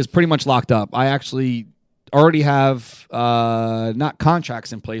is pretty much locked up. I actually already have not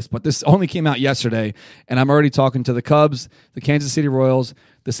contracts in place, but this only came out yesterday, and I'm already talking to the Cubs, the Kansas City Royals,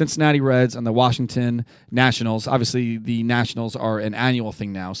 the Cincinnati Reds, and the Washington Nationals. Obviously, the Nationals are an annual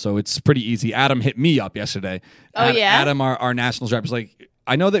thing now, so it's pretty easy. Adam hit me up yesterday. Adam, our Nationals rep, was like,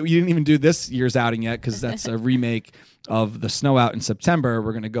 I know that we didn't even do this year's outing yet because that's a remake of the Snow Out in September.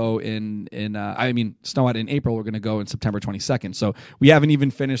 We're going to go Snow Out in April. We're going to go in September 22nd. So we haven't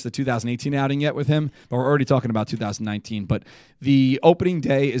even finished the 2018 outing yet with him, but we're already talking about 2019. But the opening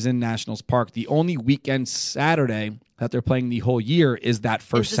day is in Nationals Park. The only weekend Saturday that they're playing the whole year is that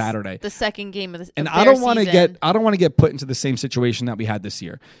first Saturday. The second game of the And I don't want to get put into the same situation that we had this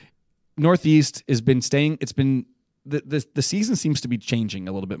year. Northeast has been staying. It's been the season seems to be changing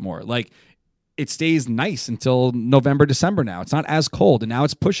a little bit more. Like it stays nice until November, December now. It's not as cold, and now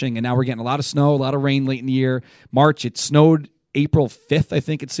it's pushing, and now we're getting a lot of snow, a lot of rain late in the year. March, it snowed April 5th, I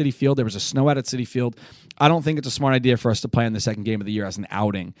think, at Citi Field. There was a snow out at Citi Field. I don't think it's a smart idea for us to play in the second game of the year as an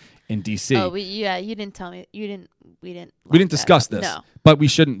outing in D.C. Oh, you didn't tell me. We didn't discuss this, No. but we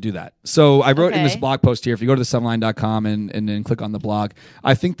shouldn't do that. So I wrote in this Okay. blog post here, if you go to the7line.com and then click on the blog,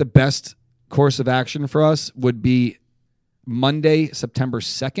 I think the best course of action for us would be Monday, September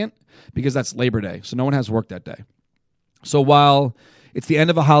 2nd, because that's Labor Day. So no one has work that day. So while it's the end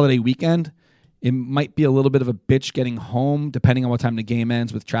of a holiday weekend, it might be a little bit of a bitch getting home, depending on what time the game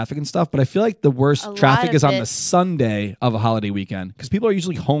ends with traffic and stuff. But I feel like the worst A traffic lot is of on the it- Sunday of a holiday weekend, because people are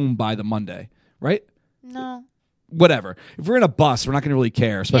usually home by the Monday, right? No. Whatever. If we're in a bus, we're not going to really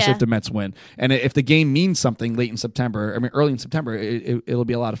care, especially Yeah. if the Mets win. And if the game means something early in September, it'll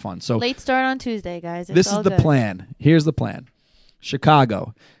be a lot of fun. So Late start on Tuesday, guys. It's this is all the good. plan. Here's the plan.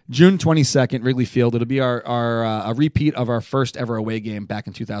 Chicago, June 22nd, Wrigley Field. It'll be a repeat of our first ever away game back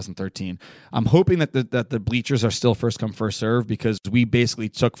in 2013. I'm hoping that the bleachers are still first come first serve, because we basically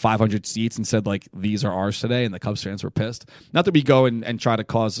took 500 seats and said like these are ours today, and the Cubs fans were pissed. Not that we go and try to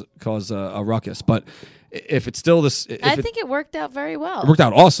cause a ruckus, but if it's still this, I think it worked out very well. it worked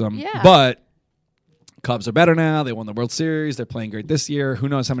out awesome. Yeah. But Cubs are better now. They won the World Series. They're playing great this year. Who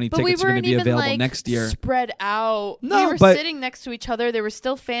knows how many But we tickets are going weren't to be even available like next year. spread out. No, we were but- sitting next to each other. There were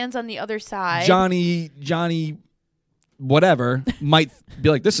still fans on the other side. Johnny, whatever, might be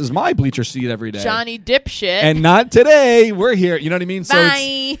like, this is my bleacher seat every day. Johnny dipshit. And not today. We're here. You know what I mean? So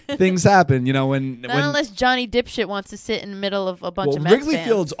Bye. things happen, when Not unless Johnny dipshit wants to sit in the middle of a bunch well, of Mets Wrigley fans.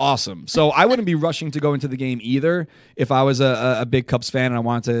 Field's awesome. So I wouldn't be rushing to go into the game either if I was a big Cubs fan and I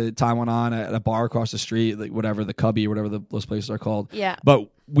wanted to tie one on at a bar across the street, like whatever, the Cubby or whatever those places are called. Yeah. But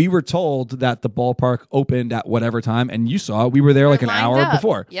we were told that the ballpark opened at whatever time, and you saw we were there like an lined hour up.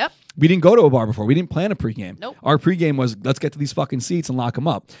 before. Yep. We didn't go to a bar before. We didn't plan a pregame. Nope. Our pregame was, let's get to these fucking seats and lock them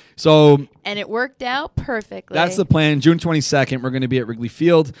up. So And it worked out perfectly. that's the plan. June 22nd, we're going to be at Wrigley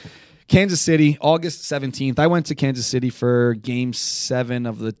Field. Kansas City, August 17th. I went to Kansas City for Game 7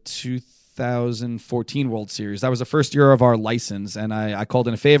 of the 2014 World Series. That was the first year of our license, and I called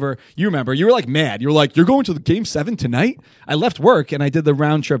in a favor. You remember, you were like mad. You were like, you're going to the Game 7 tonight? I left work, and I did the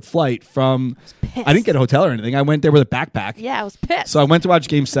round-trip flight from... pissed. I didn't get a hotel or anything. I went there with a backpack. Yeah, I was pissed. So I went to watch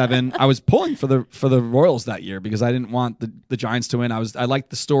Game 7. I was pulling for the Royals that year because I didn't want the Giants to win. I liked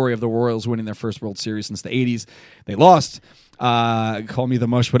the story of the Royals winning their first World Series since the 80s. They lost. Call me the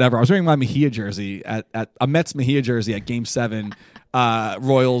mush, whatever. I was wearing my Mejia jersey at a Mets Mejia jersey at Game 7,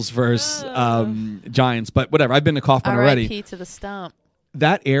 Royals versus Giants. But whatever. I've been to Kauffman already. R.I.P. to the stump.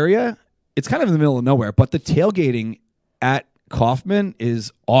 That area, it's kind of in the middle of nowhere, but the tailgating at Kauffman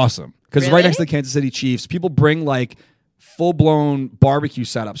is awesome because it's right Really? next to the Kansas City Chiefs. People bring like full-blown barbecue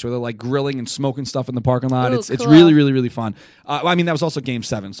setups where they're like grilling and smoking stuff in the parking lot. Ooh, It's cool. really, really, really fun. I mean, that was also Game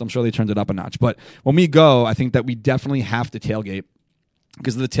 7, so I'm sure they turned it up a notch. But when we go, I think that we definitely have to tailgate.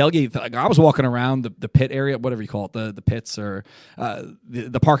 Because the tailgate, like I was walking around the pit area, whatever you call it, the pits or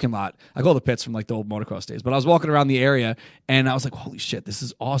the parking lot. I call it the pits from like the old motocross days. But I was walking around the area and I was like, holy shit, this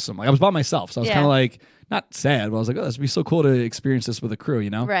is awesome. Like I was by myself. So I was Yeah. kind of like, not sad, but I was like, oh, this would be so cool to experience this with a crew,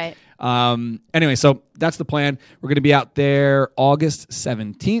 Right. Anyway, so that's the plan. We're going to be out there August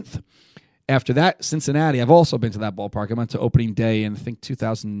 17th. After that, Cincinnati. I've also been to that ballpark. I went to opening day in, I think,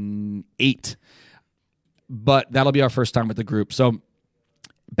 2008. But that'll be our first time with the group. So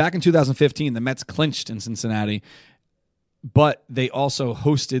back in 2015, the Mets clinched in Cincinnati, but they also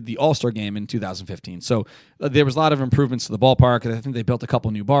hosted the All-Star game in 2015. So there was a lot of improvements to the ballpark. I think they built a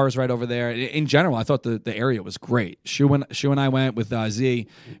couple new bars right over there. In general, I thought the area was great. Shu and I went with Z.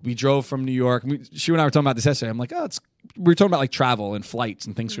 We drove from New York. Shu and I were talking about this yesterday. I'm like, we were talking about like travel and flights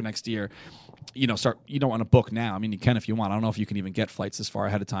and things for next year. You know, you don't want to book now. I mean, you can if you want. I don't know if you can even get flights this far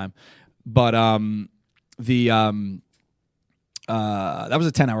ahead of time. But that was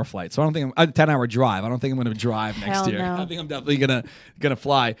a 10-hour flight, so I don't think a 10-hour drive. I don't think I'm going to drive next Hell year. no. I think I'm definitely gonna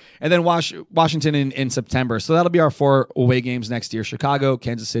fly. And then Washington in September. So that'll be our 4 away games next year: Chicago,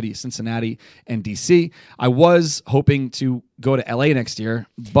 Kansas City, Cincinnati, and DC. I was hoping to go to LA next year,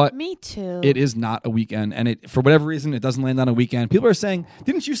 but Me too. it is not a weekend, and for whatever reason, it doesn't land on a weekend. People are saying,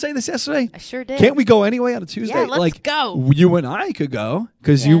 "Didn't you say this yesterday?" I sure did. Can't we go anyway on a Tuesday? Yeah, let's like, go. You and I could go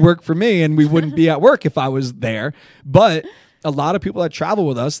because you Yeah. work for me, and we wouldn't be at work if I was there. But a lot of people that travel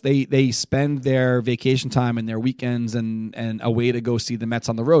with us, they spend their vacation time and their weekends and a way to go see the Mets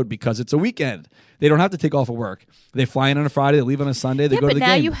on the road because it's a weekend. They don't have to take off of work. They fly in on a Friday, they leave on a Sunday, they go to the game. But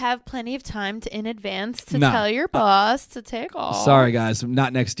now you have plenty of time in advance to tell your boss to take off. Sorry, guys,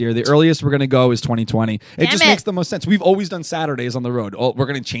 not next year. The earliest we're going to go is 2020. It just makes the most sense. We've always done Saturdays on the road. Oh, we're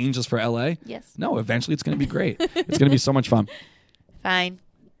going to change this for LA? Yes. No, eventually it's going to be great. It's going to be so much fun. Fine.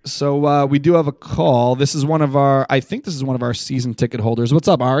 So we do have a call. This is I think this is one of our season ticket holders. What's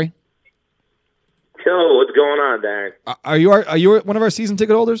up, Ari? Yo, what's going on, Darren? Are you one of our season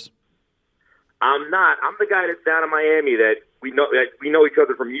ticket holders? I'm not. I'm the guy that's down in Miami that we know each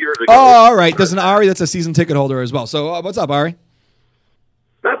other from years ago. Oh, all right. There's an Ari that's a season ticket holder as well. So what's up, Ari?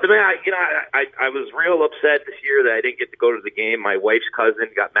 Nothing, man. I was real upset this year that I didn't get to go to the game. My wife's cousin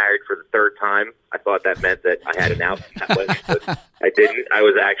got married for the third time. I thought that meant that I had an out from that wedding, but I didn't. I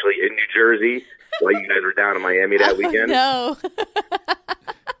was actually in New Jersey while you guys were down in Miami that weekend. No.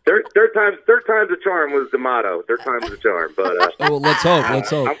 Third time's a charm was the motto. Third time's a charm. But well, let's hope. I'm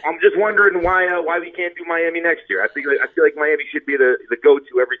just wondering why we can't do Miami next year. I feel like Miami should be the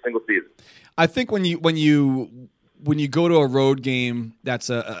go-to every single season. I think when you go to a road game that's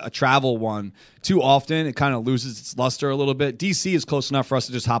a travel one, too often it kind of loses its luster a little bit. DC is close enough for us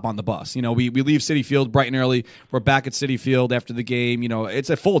to just hop on the bus. You know, we leave Citi Field bright and early. We're back at Citi Field after the game. You know,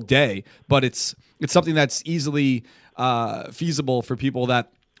 it's a full day, but it's something that's easily feasible for people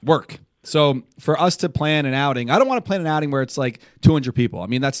that work. So for us to plan an outing, I don't want to plan an outing where it's like 200 people. I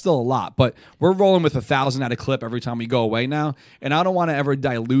mean, that's still a lot, but we're rolling with 1,000 at a clip every time we go away now. And I don't want to ever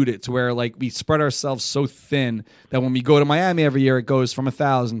dilute it to where like we spread ourselves so thin that when we go to Miami every year, it goes from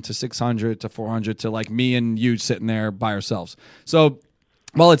 1,000 to 600 to 400 to like me and you sitting there by ourselves. So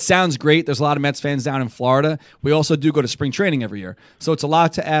while it sounds great, there's a lot of Mets fans down in Florida. We also do go to spring training every year. So it's a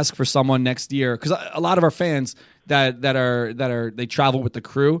lot to ask for someone next year because a lot of our fans they travel with the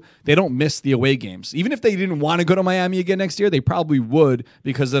crew, they don't miss the away games. Even if they didn't want to go to Miami again next year, they probably would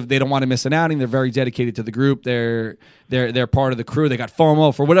because they don't want to miss an outing. They're very dedicated to the group. They're part of the crew. They got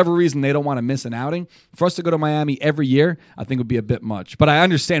FOMO. For whatever reason, they don't want to miss an outing. For us to go to Miami every year, I think would be a bit much. But I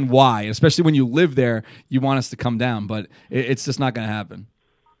understand why, especially when you live there, you want us to come down, but it's just not going to happen.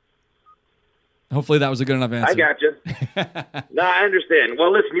 Hopefully that was a good enough answer. I got you. No, I understand.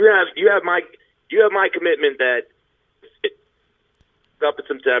 Well, listen, you have my commitment that up in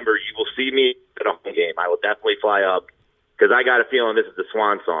September you will see me at a home game. I will definitely fly up because I got a feeling this is the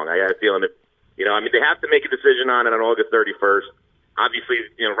swan song. I got a feeling that they have to make a decision on it on August 31st. Obviously,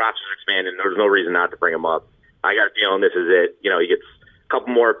 rosters expanding. There's no reason not to bring him up. I got a feeling this is it. He gets a couple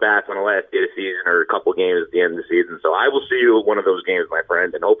more bats on the last day of the season or a couple games at the end of the season. So I will see you at one of those games, my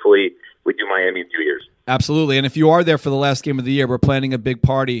friend, and hopefully we do Miami in 2 years. Absolutely. And if you are there for the last game of the year, we're planning a big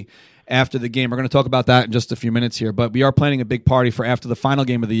party after the game. We're going to talk about that in just a few minutes here, but we are planning a big party for after the final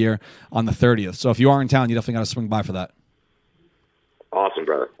game of the year on the 30th. So if you are in town, you definitely got to swing by for that. Awesome,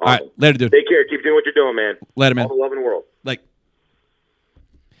 brother. Awesome. All right. Later, dude. Take care. Keep doing what you're doing, man. Later, man. All the love in the world.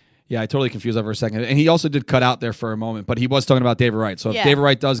 Yeah, I totally confused that for a second. And he also did cut out there for a moment, but he was talking about David Wright. So if David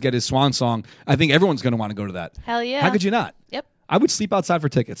Wright does get his swan song, I think everyone's going to want to go to that. Hell yeah. How could you not? Yep. I would sleep outside for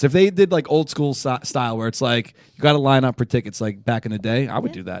tickets. If they did like old school style where it's like you got to line up for tickets like back in the day, I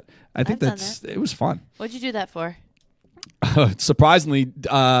would do that. I think it was fun. What'd you do that for? Surprisingly,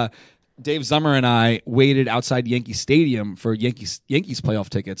 Dave Zummer and I waited outside Yankee Stadium for Yankees playoff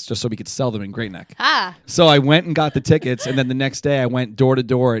tickets just so we could sell them in Great Neck. Ah. So I went and got the tickets, and then the next day I went door to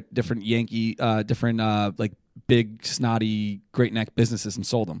door at different like big snotty Great Neck businesses and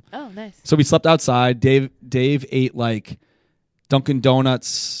sold them. Oh, nice. So we slept outside. Dave ate like Dunkin'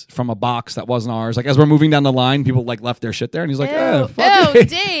 Donuts from a box that wasn't ours. Like as we're moving down the line, people like left their shit there, and he's like, fuck it.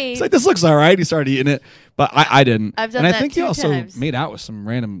 Dave. He's like, this looks all right. He started eating it, but I didn't. I've done and that I think 2 he also times. made out with some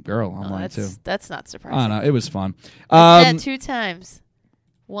random girl online too. That's not surprising. I don't know. It was fun. I did that 2 times.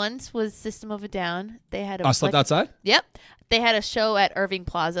 Once was System of a Down. They had a slept outside? Yep. They had a show at Irving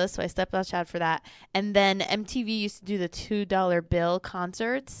Plaza, so I stepped outside for that. And then MTV used to do the $2 bill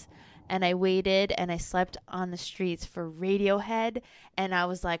concerts. And I waited and I slept on the streets for Radiohead. And I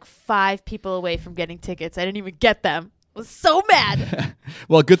was like 5 people away from getting tickets. I didn't even get them. I was so mad.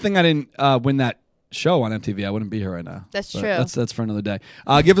 Well, good thing I didn't win that show on MTV. I wouldn't be here right now. That's But true. That's for another day.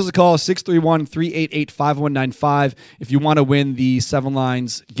 Give us a call, 631-388-5195. If you want to win the 7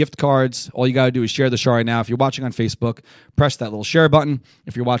 Lines gift cards, all you got to do is share the show right now. If you're watching on Facebook, press that little share button.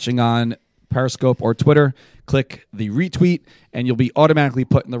 If you're watching on Periscope or Twitter, click the retweet, and you'll be automatically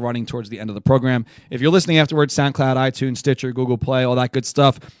put in the running towards the end of the program. If you're listening afterwards, SoundCloud, iTunes, Stitcher, Google Play, all that good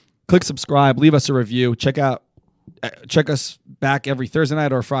stuff, click subscribe, leave us a review, check out check us back every Thursday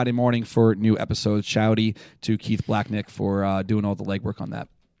night or Friday morning for new episodes. Shouty to Keith Blacknick for doing all the legwork on that.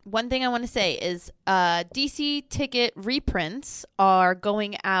 One thing I want to say is DC ticket reprints are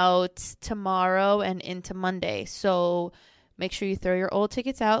going out tomorrow and into Monday. So make sure you throw your old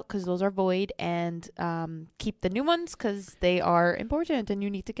tickets out because those are void, and keep the new ones because they are important and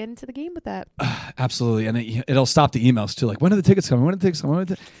you need to get into the game with that. Absolutely. And it'll stop the emails too. Like, when are the tickets coming?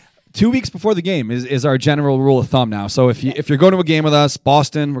 2 weeks before the game is our general rule of thumb now. So if you're going to a game with us,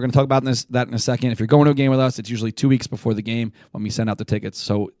 Boston, we're going to talk about that in a second. If you're going to a game with us, it's usually 2 weeks before the game when we send out the tickets.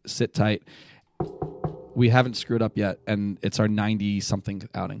 So sit tight. We haven't screwed up yet, and it's our 90-something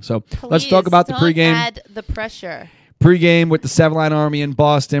outing. So let's talk about the pregame. Add the pressure. Pregame with the Seven Line Army in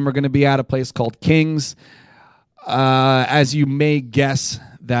Boston. We're going to be at a place called King's. As you may guess,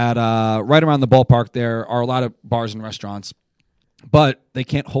 that right around the ballpark there are a lot of bars and restaurants, but they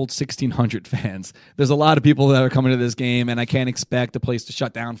can't hold 1,600 fans. There's a lot of people that are coming to this game, and I can't expect the place to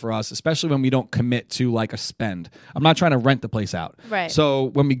shut down for us, especially when we don't commit to like a spend. I'm not trying to rent the place out. Right. So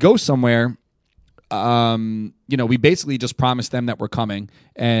when we go somewhere, we basically just promise them that we're coming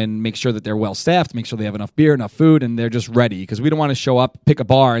and make sure that they're well staffed, make sure they have enough beer, enough food, and they're just ready, because we don't want to show up, pick a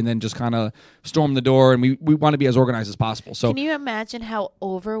bar, and then just kind of storm the door, and we want to be as organized as possible. So can you imagine how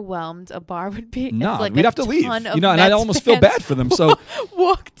overwhelmed a bar would be? no, if, like, we'd a have to leave. ton of And I Mets almost feel fans bad for them. So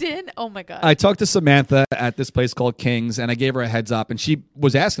walked in. Oh my god! I talked to Samantha at this place called King's, and I gave her a heads up, and she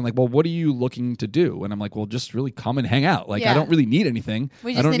was asking, like, well, what are you looking to do? And I'm like, well, just really come and hang out. Like, I Yeah. don't really need anything.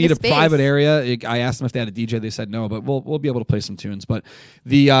 We I just don't need need a a space. private area. I asked them if they had a DJ. They said no, but we'll be able to play some tunes. But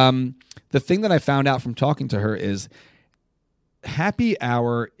the thing that I found out from talking to her is happy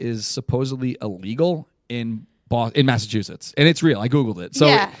hour is supposedly illegal in Massachusetts, and it's real. I googled it. So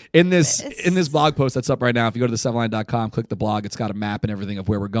Yeah. in this blog post that's up right now, if you go to the7line.com, click the blog, it's got a map and everything of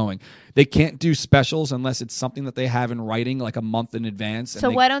where we're going. They can't do specials unless it's something that they have in writing like a month in advance. So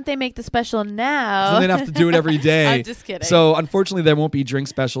why don't they make the special now? So they don't have to do it every day. I'm just kidding. So unfortunately, there won't be drink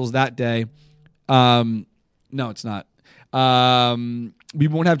specials that day. No, it's not. We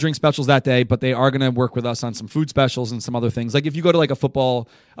won't have drink specials that day, but they are going to work with us on some food specials and some other things. Like if you go to like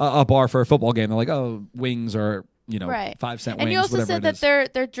a bar for a football game, they're like, oh, wings or right. 5-cent wings. And you also whatever said it that is.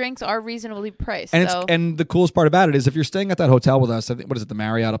 their drinks are reasonably priced. And so and the coolest part about it is if you're staying at that hotel with us, I think, what is it, the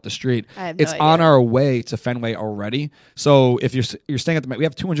Marriott up the street? I have no it's idea. on our way to Fenway already. So if you're staying at we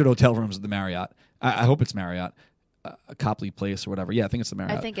have 200 hotel rooms at the Marriott. I hope it's Marriott, Copley Place or whatever. Yeah, I think it's the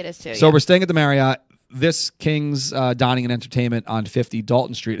Marriott. I think it is too. So yeah. we're staying at the Marriott. This King's Dining and Entertainment on 50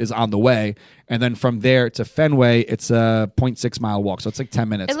 Dalton Street is on the way. And then from there to Fenway, it's a 0.6 mile walk. So it's like 10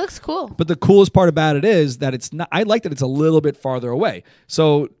 minutes. It looks cool. But the coolest part about it is that it's not, I like that it's a little bit farther away.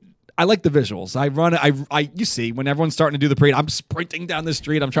 So I like the visuals. You see, when everyone's starting to do the parade, I'm sprinting down the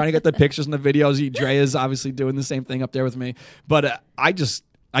street. I'm trying to get the pictures and the videos. Drea's obviously doing the same thing up there with me. But I get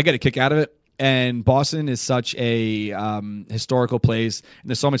a kick out of it. And Boston is such a historical place, and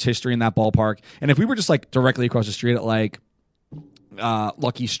there's so much history in that ballpark. And if we were just like directly across the street at like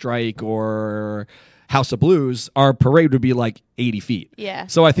Lucky Strike or House of Blues, our parade would be like 80 feet. Yeah.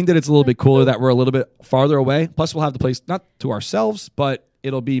 So I think that it's a little bit cooler that we're a little bit farther away. Plus, we'll have the place not to ourselves, but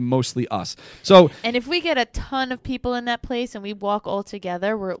it'll be mostly us. So, And if we get a ton of people in that place and we walk all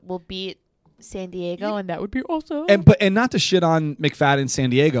together, we'll beat San Diego, and that would be awesome. and not to shit on McFadden San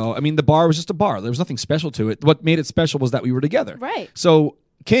Diego. I mean, the bar was just a bar. There was nothing special to it. What made it special was that we were together. Right. So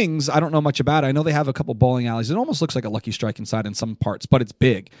Kings, I don't know much about it. I know they have a couple bowling alleys. It almost looks like a Lucky Strike inside in some parts, but it's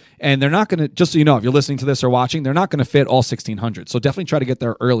big. And they're not going to, just so you know, if you're listening to this or watching, they're not going to fit all 1,600. So definitely try to get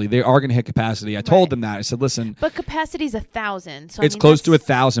there early. They are going to hit capacity. I told them that. I said, listen. But capacity's 1,000. So It's close to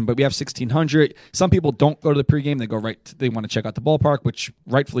 1,000, but we have 1,600. Some people don't go to the pregame. They go they want to check out the ballpark, which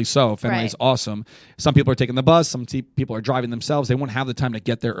rightfully so. Fenway's awesome. Some people are taking the bus. Some people are driving themselves. They won't have the time to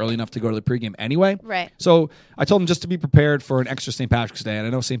get there early enough to go to the pregame anyway. Right. So I told them just to be prepared for an extra St. Patrick's Day. And I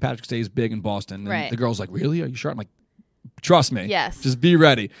know St. Patrick's Day is big in Boston. And Right. the girl's like, really? Are you sure? I'm like, trust me. Yes. Just be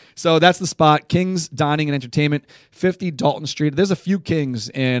ready. So that's the spot. King's Dining and Entertainment, 50 Dalton Street. There's a few Kings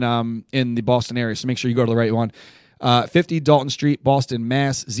in the Boston area, so make sure you go to the right one. 50 Dalton Street, Boston,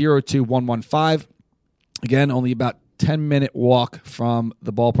 Mass. 02115. Again, only about 10-minute walk from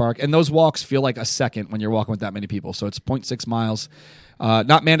the ballpark. And those walks feel like a second when you're walking with that many people. So it's 0.6 miles.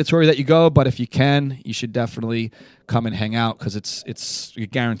 Not mandatory that you go, but if you can, you should definitely come and hang out because it's a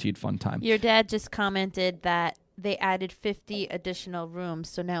guaranteed fun time. Your dad just commented that they added 50 additional rooms,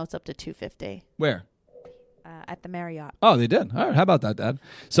 so now it's up to 250. Where? at the Marriott. Oh, they did. All right. How about that, Dad?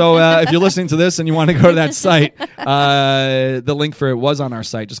 So if you're listening to this and you want to go to that site, the link for it was on our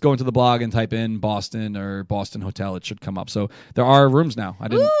site. Just go into the blog and type in Boston or Boston Hotel. It should come up. So there are rooms now.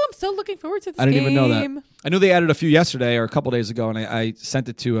 Ooh, I'm so looking forward to this I didn't even know that. game. I knew they added a few yesterday or a couple days ago, and I sent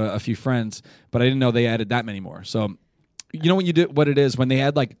it to a few friends, but I didn't know they added that many more. So you know when you do what it is, when they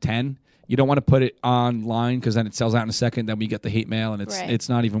add like 10, you don't want to put it online because then it sells out in a second. Then we get the hate mail, and it's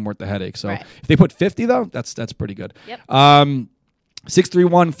not even worth the headache. So if they put 50, though, that's pretty good. Yep.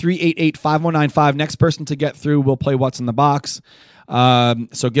 631-388-5195. Next person to get through, we'll play What's in the Box.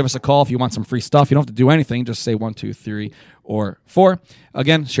 So give us a call if you want some free stuff. You don't have to do anything. Just say 1, 2, 3, or 4.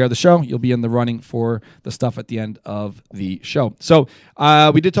 Again, share the show. You'll be in the running for the stuff at the end of the show. So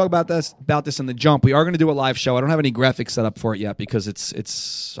we did talk about this in the jump. We are going to do a live show. I don't have any graphics set up for it yet because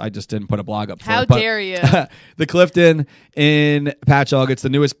it's I just didn't put a blog up for How it. But dare you? the Clifton in Patchogue. It's the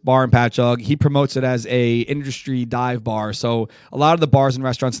newest bar in Patchogue. He promotes it as a industry dive bar. So a lot of the bars and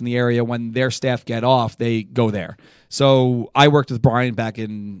restaurants in the area, when their staff get off, they go there. So I worked with Brian back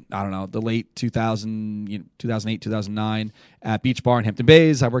in, I don't know, the late 2008, 2009 at Beach Bar in Hampton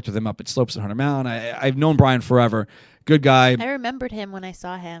Bays. I worked with him up at Slopes at Hunter Mound. I've known Brian forever. Good guy. I remembered him when I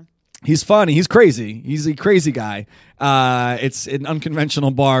saw him. He's funny. He's crazy. He's a crazy guy. It's an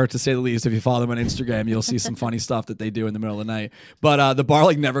unconventional bar, to say the least. If you follow them on Instagram, you'll see some funny stuff that they do in the middle of the night. But the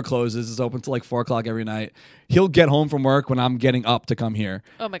bar never closes. It's open till 4 o'clock every night. He'll get home from work when I'm getting up to come here.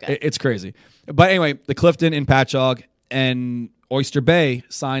 Oh, my God. It's crazy. But anyway, the Clifton in Patchogue and Oyster Bay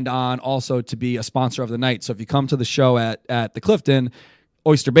signed on also to be a sponsor of the night. So if you come to the show at the Clifton,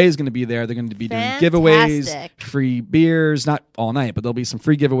 Oyster Bay is going to be there. They're going to be doing giveaways, free beers, not all night, but there'll be some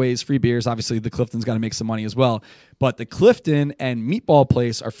free giveaways, free beers. Obviously, the Clifton's got to make some money as well. But the Clifton and Meatball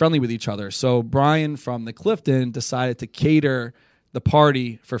Place are friendly with each other. So Brian from the Clifton decided to cater the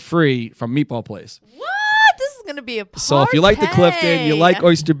party for free from Meatball Place. What? This is going to be a party. So if you like the Clifton, you like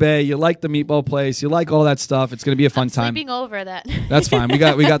Oyster Bay, you like the Meatball Place, you like all that stuff, it's going to be a fun time. Sleeping over that. That's fine. We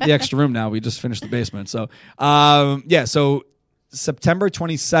got the extra room now. We just finished the basement. So, so September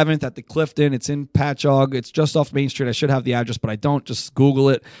 27th at the Clifton. It's in Patchogue. It's just off Main Street. I should have the address, but I don't. Just Google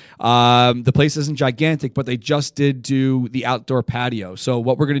it. The place isn't gigantic, but they just did do the outdoor patio. So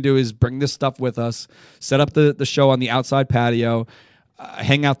what we're going to do is bring this stuff with us, set up the show on the outside patio,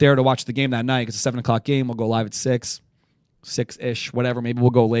 hang out there to watch the game that night. It's a 7 o'clock game. We'll go live at 6-ish, whatever. Maybe we'll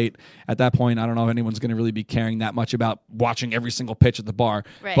go late. At that point, I don't know if anyone's going to really be caring that much about watching every single pitch at the bar.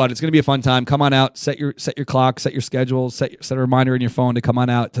 Right. But it's going to be a fun time. Come on out. Set your clock. Set your schedule. Set a reminder in your phone to come on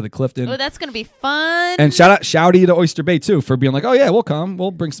out to the Clifton. Oh, that's going to be fun. And shouty to Oyster Bay too for being like, oh yeah, we'll come.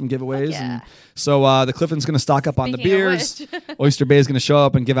 We'll bring some giveaways. Yeah. And so the Clifton's going to stock up on the Speaking of beers. which. Oyster Bay is going to show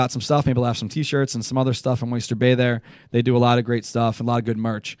up and give out some stuff. Maybe we'll have some T-shirts and some other stuff from Oyster Bay there. They do a lot of great stuff and a lot of good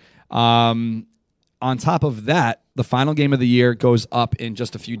merch. On top of that, the final game of the year goes up in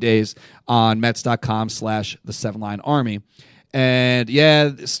just a few days on Mets.com/the 7 Line Army. And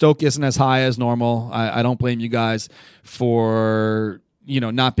yeah, Stoke isn't as high as normal. I don't blame you guys for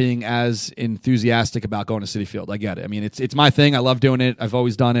not being as enthusiastic about going to Citi Field. I get it. I mean, it's my thing. I love doing it. I've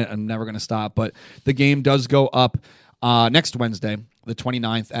always done it. I'm never going to stop. But the game does go up next Wednesday, the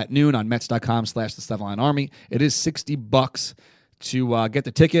 29th at noon on Mets.com/the 7 Line Army. It is $60 to get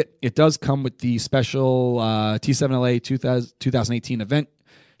the ticket. It does come with the special T7LA 2018 event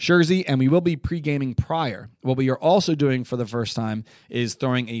jersey, and we will be pre-gaming prior. What we are also doing for the first time is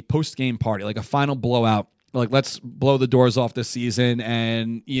throwing a post-game party, like a final blowout. Like, let's blow the doors off this season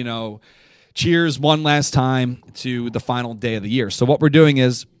and, cheers one last time to the final day of the year. So what we're doing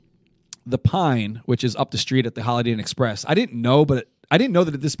is the Pine, which is up the street at the Holiday Inn Express. I didn't know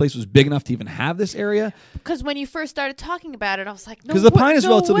that this place was big enough to even have this area. Because when you first started talking about it, I was like, no, because the Pine is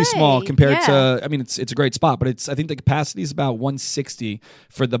relatively way. small compared to, I mean, it's a great spot, but I think the capacity is about 160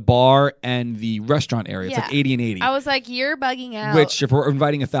 for the bar and the restaurant area. It's like 80 and 80. I was like, you're bugging out. Which, if we're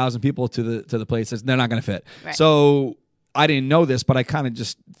inviting 1,000 people to the places, they're not going to fit. Right. So I didn't know this, but I kind of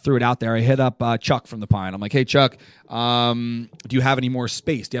just threw it out there. I hit up Chuck from the Pine. I'm like, hey, Chuck, do you have any more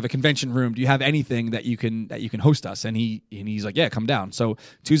space? Do you have a convention room? Do you have anything that you can host us? And he's like, yeah, come down. So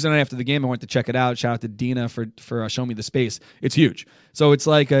Tuesday night after the game, I went to check it out. Shout out to Dina for showing me the space. It's huge. So it's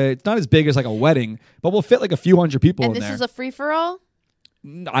like it's not as big as like a wedding, but we'll fit like a few hundred people in there. And this is a free-for-all?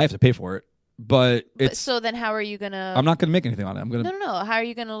 I have to pay for it. But it's so then how are you going to... I'm not going to make anything on it. I'm going to... No. How are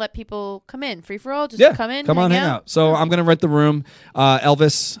you going to let people come in? Free for all? Just come in, come on, hang out. So I'm going to rent the room.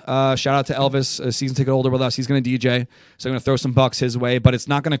 Elvis, shout out to Elvis, a season ticket holder with us. He's going to DJ. So I'm going to throw some bucks his way, but it's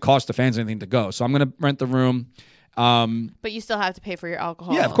not going to cost the fans anything to go. So I'm going to rent the room But you still have to pay for your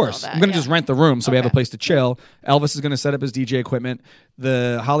alcohol. Yeah, of course. And all that. I'm going to just rent the room so we have a Okay. place to chill. Elvis is going to set up his DJ equipment.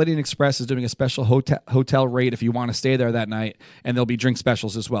 The Holiday Inn Express is doing a special hotel rate if you want to stay there that night, and there'll be drink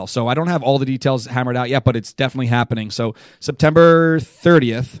specials as well. So I don't have all the details hammered out yet, but it's definitely happening. So September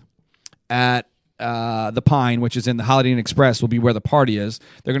 30th at the Pine, which is in the Holiday Inn Express, will be where the party is.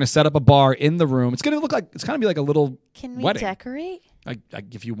 They're going to set up a bar in the room. It's going to look like it's kind of be like a little Can we wedding. decorate?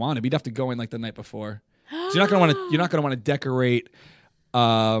 If you want to, you'd have to go in like the night before. So you're not going to want to decorate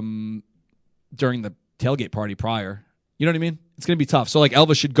during the tailgate party prior. You know what I mean? It's going to be tough. So like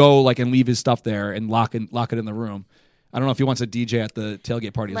Elvis should go like and leave his stuff there and lock it in the room. I don't know if he wants a DJ at the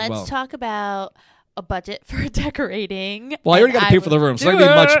tailgate party as well. Let's talk about a budget for decorating. Well, I already got to pay for the will room, so do not going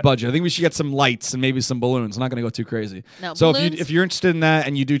to be it. much budget. I think we should get some lights and maybe some balloons. I'm not going to go too crazy. No, so balloons- if you're interested in that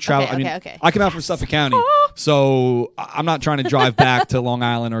and you do travel, Okay. I come out from Suffolk County, so I'm not trying to drive back to Long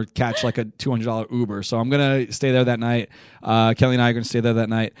Island or catch like a $200 Uber. So I'm going to stay there that night. Kelly and I are going to stay there that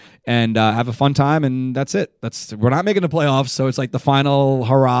night and have a fun time, and that's it. We're not making the playoffs, so it's like the final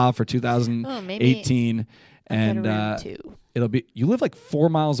hurrah for 2018. And room too. it'll be. You live like 4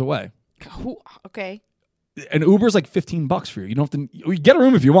 miles away. Okay. And Uber's like $15 for you. You don't have to. You get a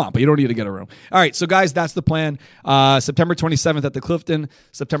room if you want, but you don't need to get a room. All right, so guys, that's the plan. September 27th at the Clifton.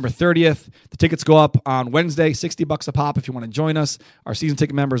 September 30th. The tickets go up on Wednesday, $60 a pop if you want to join us. Our season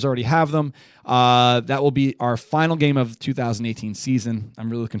ticket members already have them. That will be our final game of the 2018 season. I'm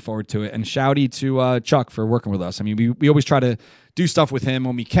really looking forward to it. And shouty to Chuck for working with us. I mean, we always try to do stuff with him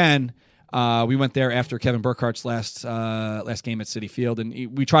when we can. We went there after Kevin Burkhardt's last game at Citi Field, and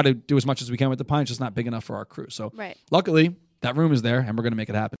we try to do as much as we can with the Pine. It's just not big enough for our crew. So Right. luckily, that room is there, and we're going to make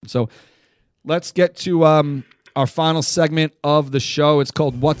it happen. So let's get to our final segment of the show. It's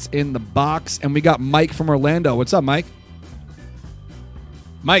called What's in the Box, and we got Mike from Orlando. What's up, Mike?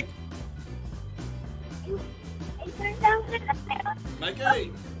 Mike.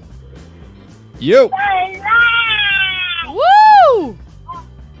 Mikey. You. Woo!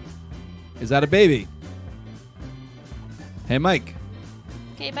 Is that a baby? Hey, Mike.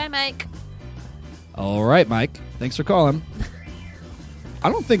 Okay, bye, Mike. All right, Mike. Thanks for calling. I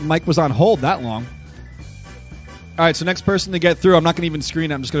don't think Mike was on hold that long. All right, so next person to get through, I'm not going to even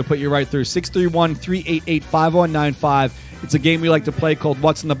screen it. I'm just going to put you right through. 631-388-5195. It's a game we like to play called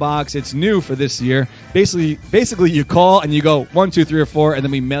What's in the Box. It's new for this year. Basically, you call and you go 1, 2, 3, or 4, and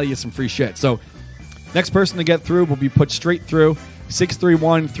then we mail you some free shit. So next person to get through will be put straight through.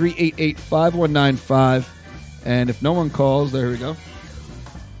 631-388-5195. And if no one calls, there we go.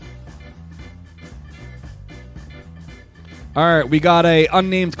 All right, we got a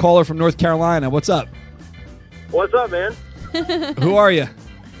unnamed caller from North Carolina. What's up? What's up, man? Who are you?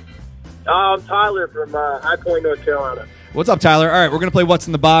 I'm Tyler from High Point, North Carolina. What's up, Tyler? All right, we're going to play What's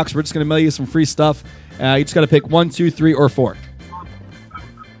in the Box. We're just going to mail you some free stuff. You just got to pick 1, 2, 3, or 4.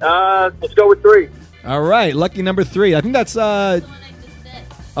 Let's go with 3. All right, lucky number 3. I think that's... Oh,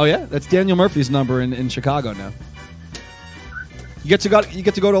 yeah? That's Daniel Murphy's number in Chicago now. You get to go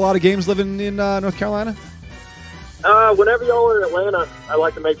to a lot of games living in North Carolina? Whenever y'all are in Atlanta, I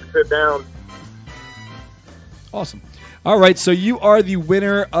like to make the trip down. Awesome. All right, so you are the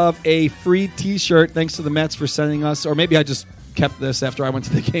winner of a free T-shirt. Thanks to the Mets for sending us, or maybe I just kept this after I went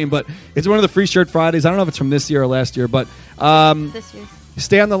to the game, but it's one of the free shirt Fridays. I don't know if it's from this year or last year, but This year.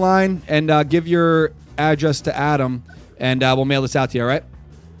 stay on the line and give your address to Adam, and we'll mail this out to you, all right?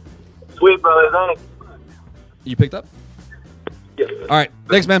 Sweet, brother. Thanks. You picked up? Yes. All right.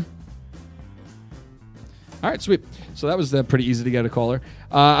 Thanks, man. All right, sweet. So that was pretty easy to get a caller.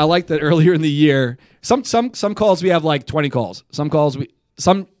 I like that earlier in the year. Some calls we have like 20 calls.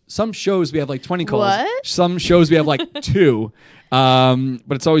 Some shows we have like 20 calls. What? Some shows we have like 2.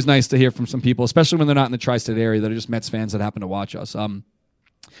 But it's always nice to hear from some people, especially when they're not in the tri-state area, that are just Mets fans that happen to watch us.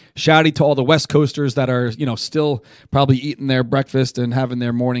 Shouty to all the West Coasters that are, still probably eating their breakfast and having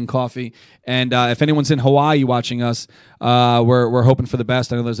their morning coffee. And if anyone's in Hawaii watching us, we're hoping for the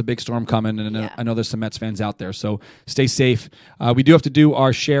best. I know there's a big storm coming, and Yeah. I know there's some Mets fans out there. So stay safe. We do have to do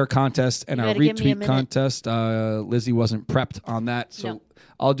our share contest and You our gotta give me a retweet minute. contest. Lizzie wasn't prepped on that, so No.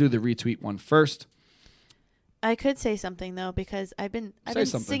 I'll do the retweet one first. I could say something though because I've been Say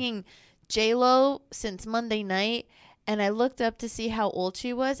something. singing J-Lo since Monday night, and I looked up to see how old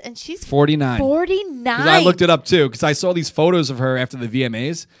she was, and she's 49. 49. Because I looked it up too, because I saw these photos of her after the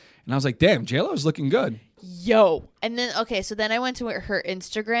VMAs, and I was like, damn, J-Lo's looking good. Yo. And then so then I went to her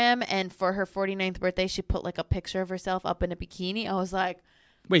Instagram, and for her 49th birthday, she put like a picture of herself up in a bikini. I was like,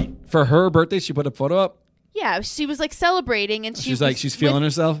 Wait, for her birthday, she put a photo up? yeah, she was like celebrating, and She's like, she's feeling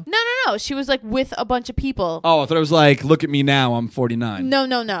herself? No. No. She was like with a bunch of people. Oh, I thought it was like, look at me now, I'm 49. No. It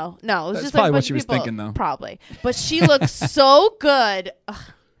was That's just probably like a what bunch she of was people. thinking, though. Probably. But she looks so good. Ugh.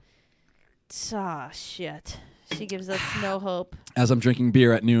 Ah, shit. She gives us no hope. As I'm drinking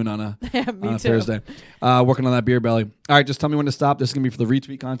beer at noon on a, Yeah, me on a too. Thursday. Working on that beer belly. All right, just tell me when to stop. This is going to be for the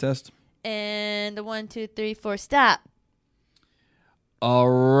retweet contest. And 1, 2, 3, 4, stop. All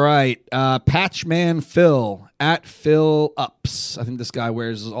right. Patchman Phil at Phil Ups. I think this guy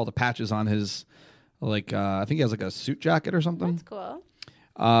wears all the patches on his, I think he has like a suit jacket or something. That's cool.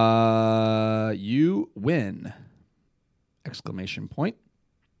 You win! Exclamation point.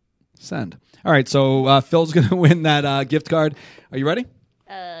 Send. All right, so Phil's going to win that gift card. Are you ready?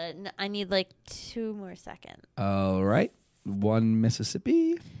 No, I need like 2 more seconds. All right. 1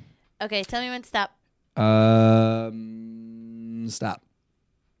 Mississippi. Okay, tell me when to stop. Stop.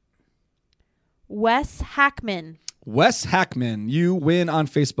 Wes Hackman. Wes Hackman, you win on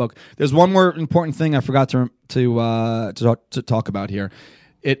Facebook. There's one more important thing I forgot to talk about here.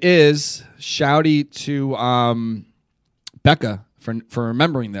 It is shouty to Becca for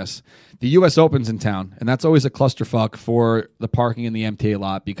remembering this. The U.S. Open's in town, and that's always a clusterfuck for the parking in the MTA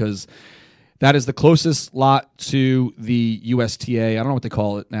lot because that is the closest lot to the USTA. I don't know what they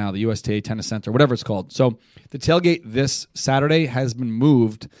call it now, the USTA Tennis Center, whatever it's called. So the tailgate this Saturday has been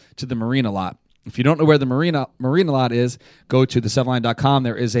moved to the Marina lot. If you don't know where the Marina lot is, go to the7line.com.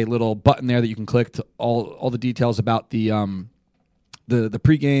 There is a little button there that you can click to all the details about the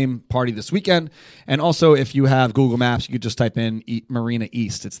pregame party this weekend. And also, if you have Google Maps, you could just type in Marina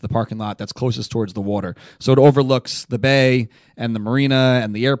East. It's the parking lot that's closest towards the water. So it overlooks the bay and the marina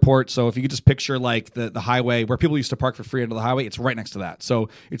and the airport. So if you could just picture like the highway where people used to park for free under the highway, it's right next to that. So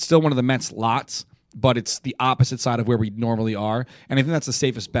it's still one of the Mets lots, but it's the opposite side of where we normally are. And I think that's the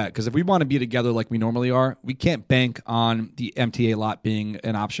safest bet because if we want to be together like we normally are, we can't bank on the MTA lot being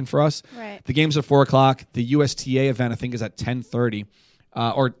an option for us. Right. The game's at 4 o'clock. The USTA event, I think, is at 10:30.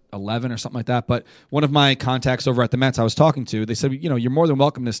 Or 11 or something like that. But one of my contacts over at the Mets I was talking to, they said, you're more than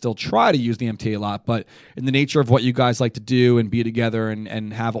welcome to still try to use the MTA lot, but in the nature of what you guys like to do and be together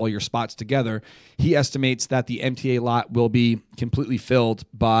and have all your spots together, he estimates that the MTA lot will be completely filled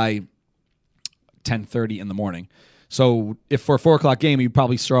by 10:30 in the morning. So if for a 4 o'clock game, you'd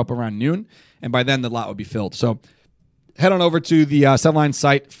probably show up around noon, and by then the lot would be filled. So head on over to the Sunline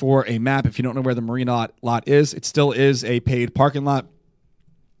site for a map. If you don't know where the Marina lot is, it still is a paid parking lot.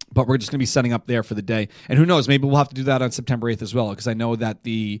 But we're just going to be setting up there for the day. And who knows, maybe we'll have to do that on September 8th as well, because I know that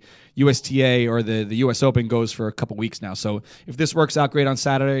the USTA or the U.S. Open goes for a couple weeks now. So if this works out great on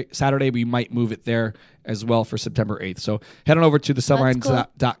Saturday, we might move it there as well for September 8th. So head on over to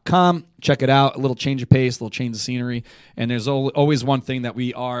the7lines.com. Check it out. A little change of pace, a little change of scenery. And there's always one thing that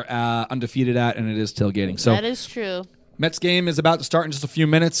we are undefeated at, and it is tailgating. So That is true. Mets game is about to start in just a few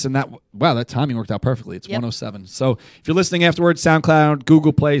minutes, and that timing worked out perfectly. It's 1:07. So if you're listening afterwards, SoundCloud,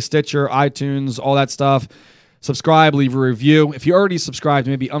 Google Play, Stitcher, iTunes, all that stuff, subscribe, leave a review. If you already subscribed,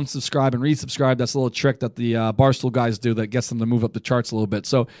 maybe unsubscribe and resubscribe. That's a little trick that the Barstool guys do that gets them to move up the charts a little bit.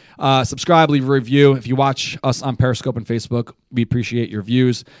 So subscribe, leave a review. If you watch us on Periscope and Facebook, we appreciate your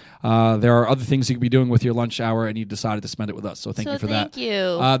views. There are other things you could be doing with your lunch hour, and you decided to spend it with us. So thank you for that. Thank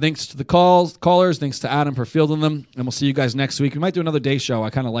you. Thanks to the callers. Thanks to Adam for fielding them. And we'll see you guys next week. We might do another day show.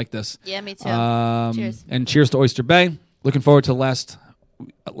 I kind of like this. Yeah, me too. Cheers. And cheers to Oyster Bay. Looking forward to last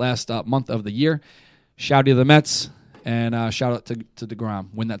month of the year. Shout out to the Mets, and shout out to DeGrom.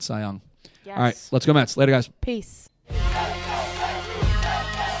 Win that Cy Young. Yes. All right, let's go Mets. Later, guys. Peace.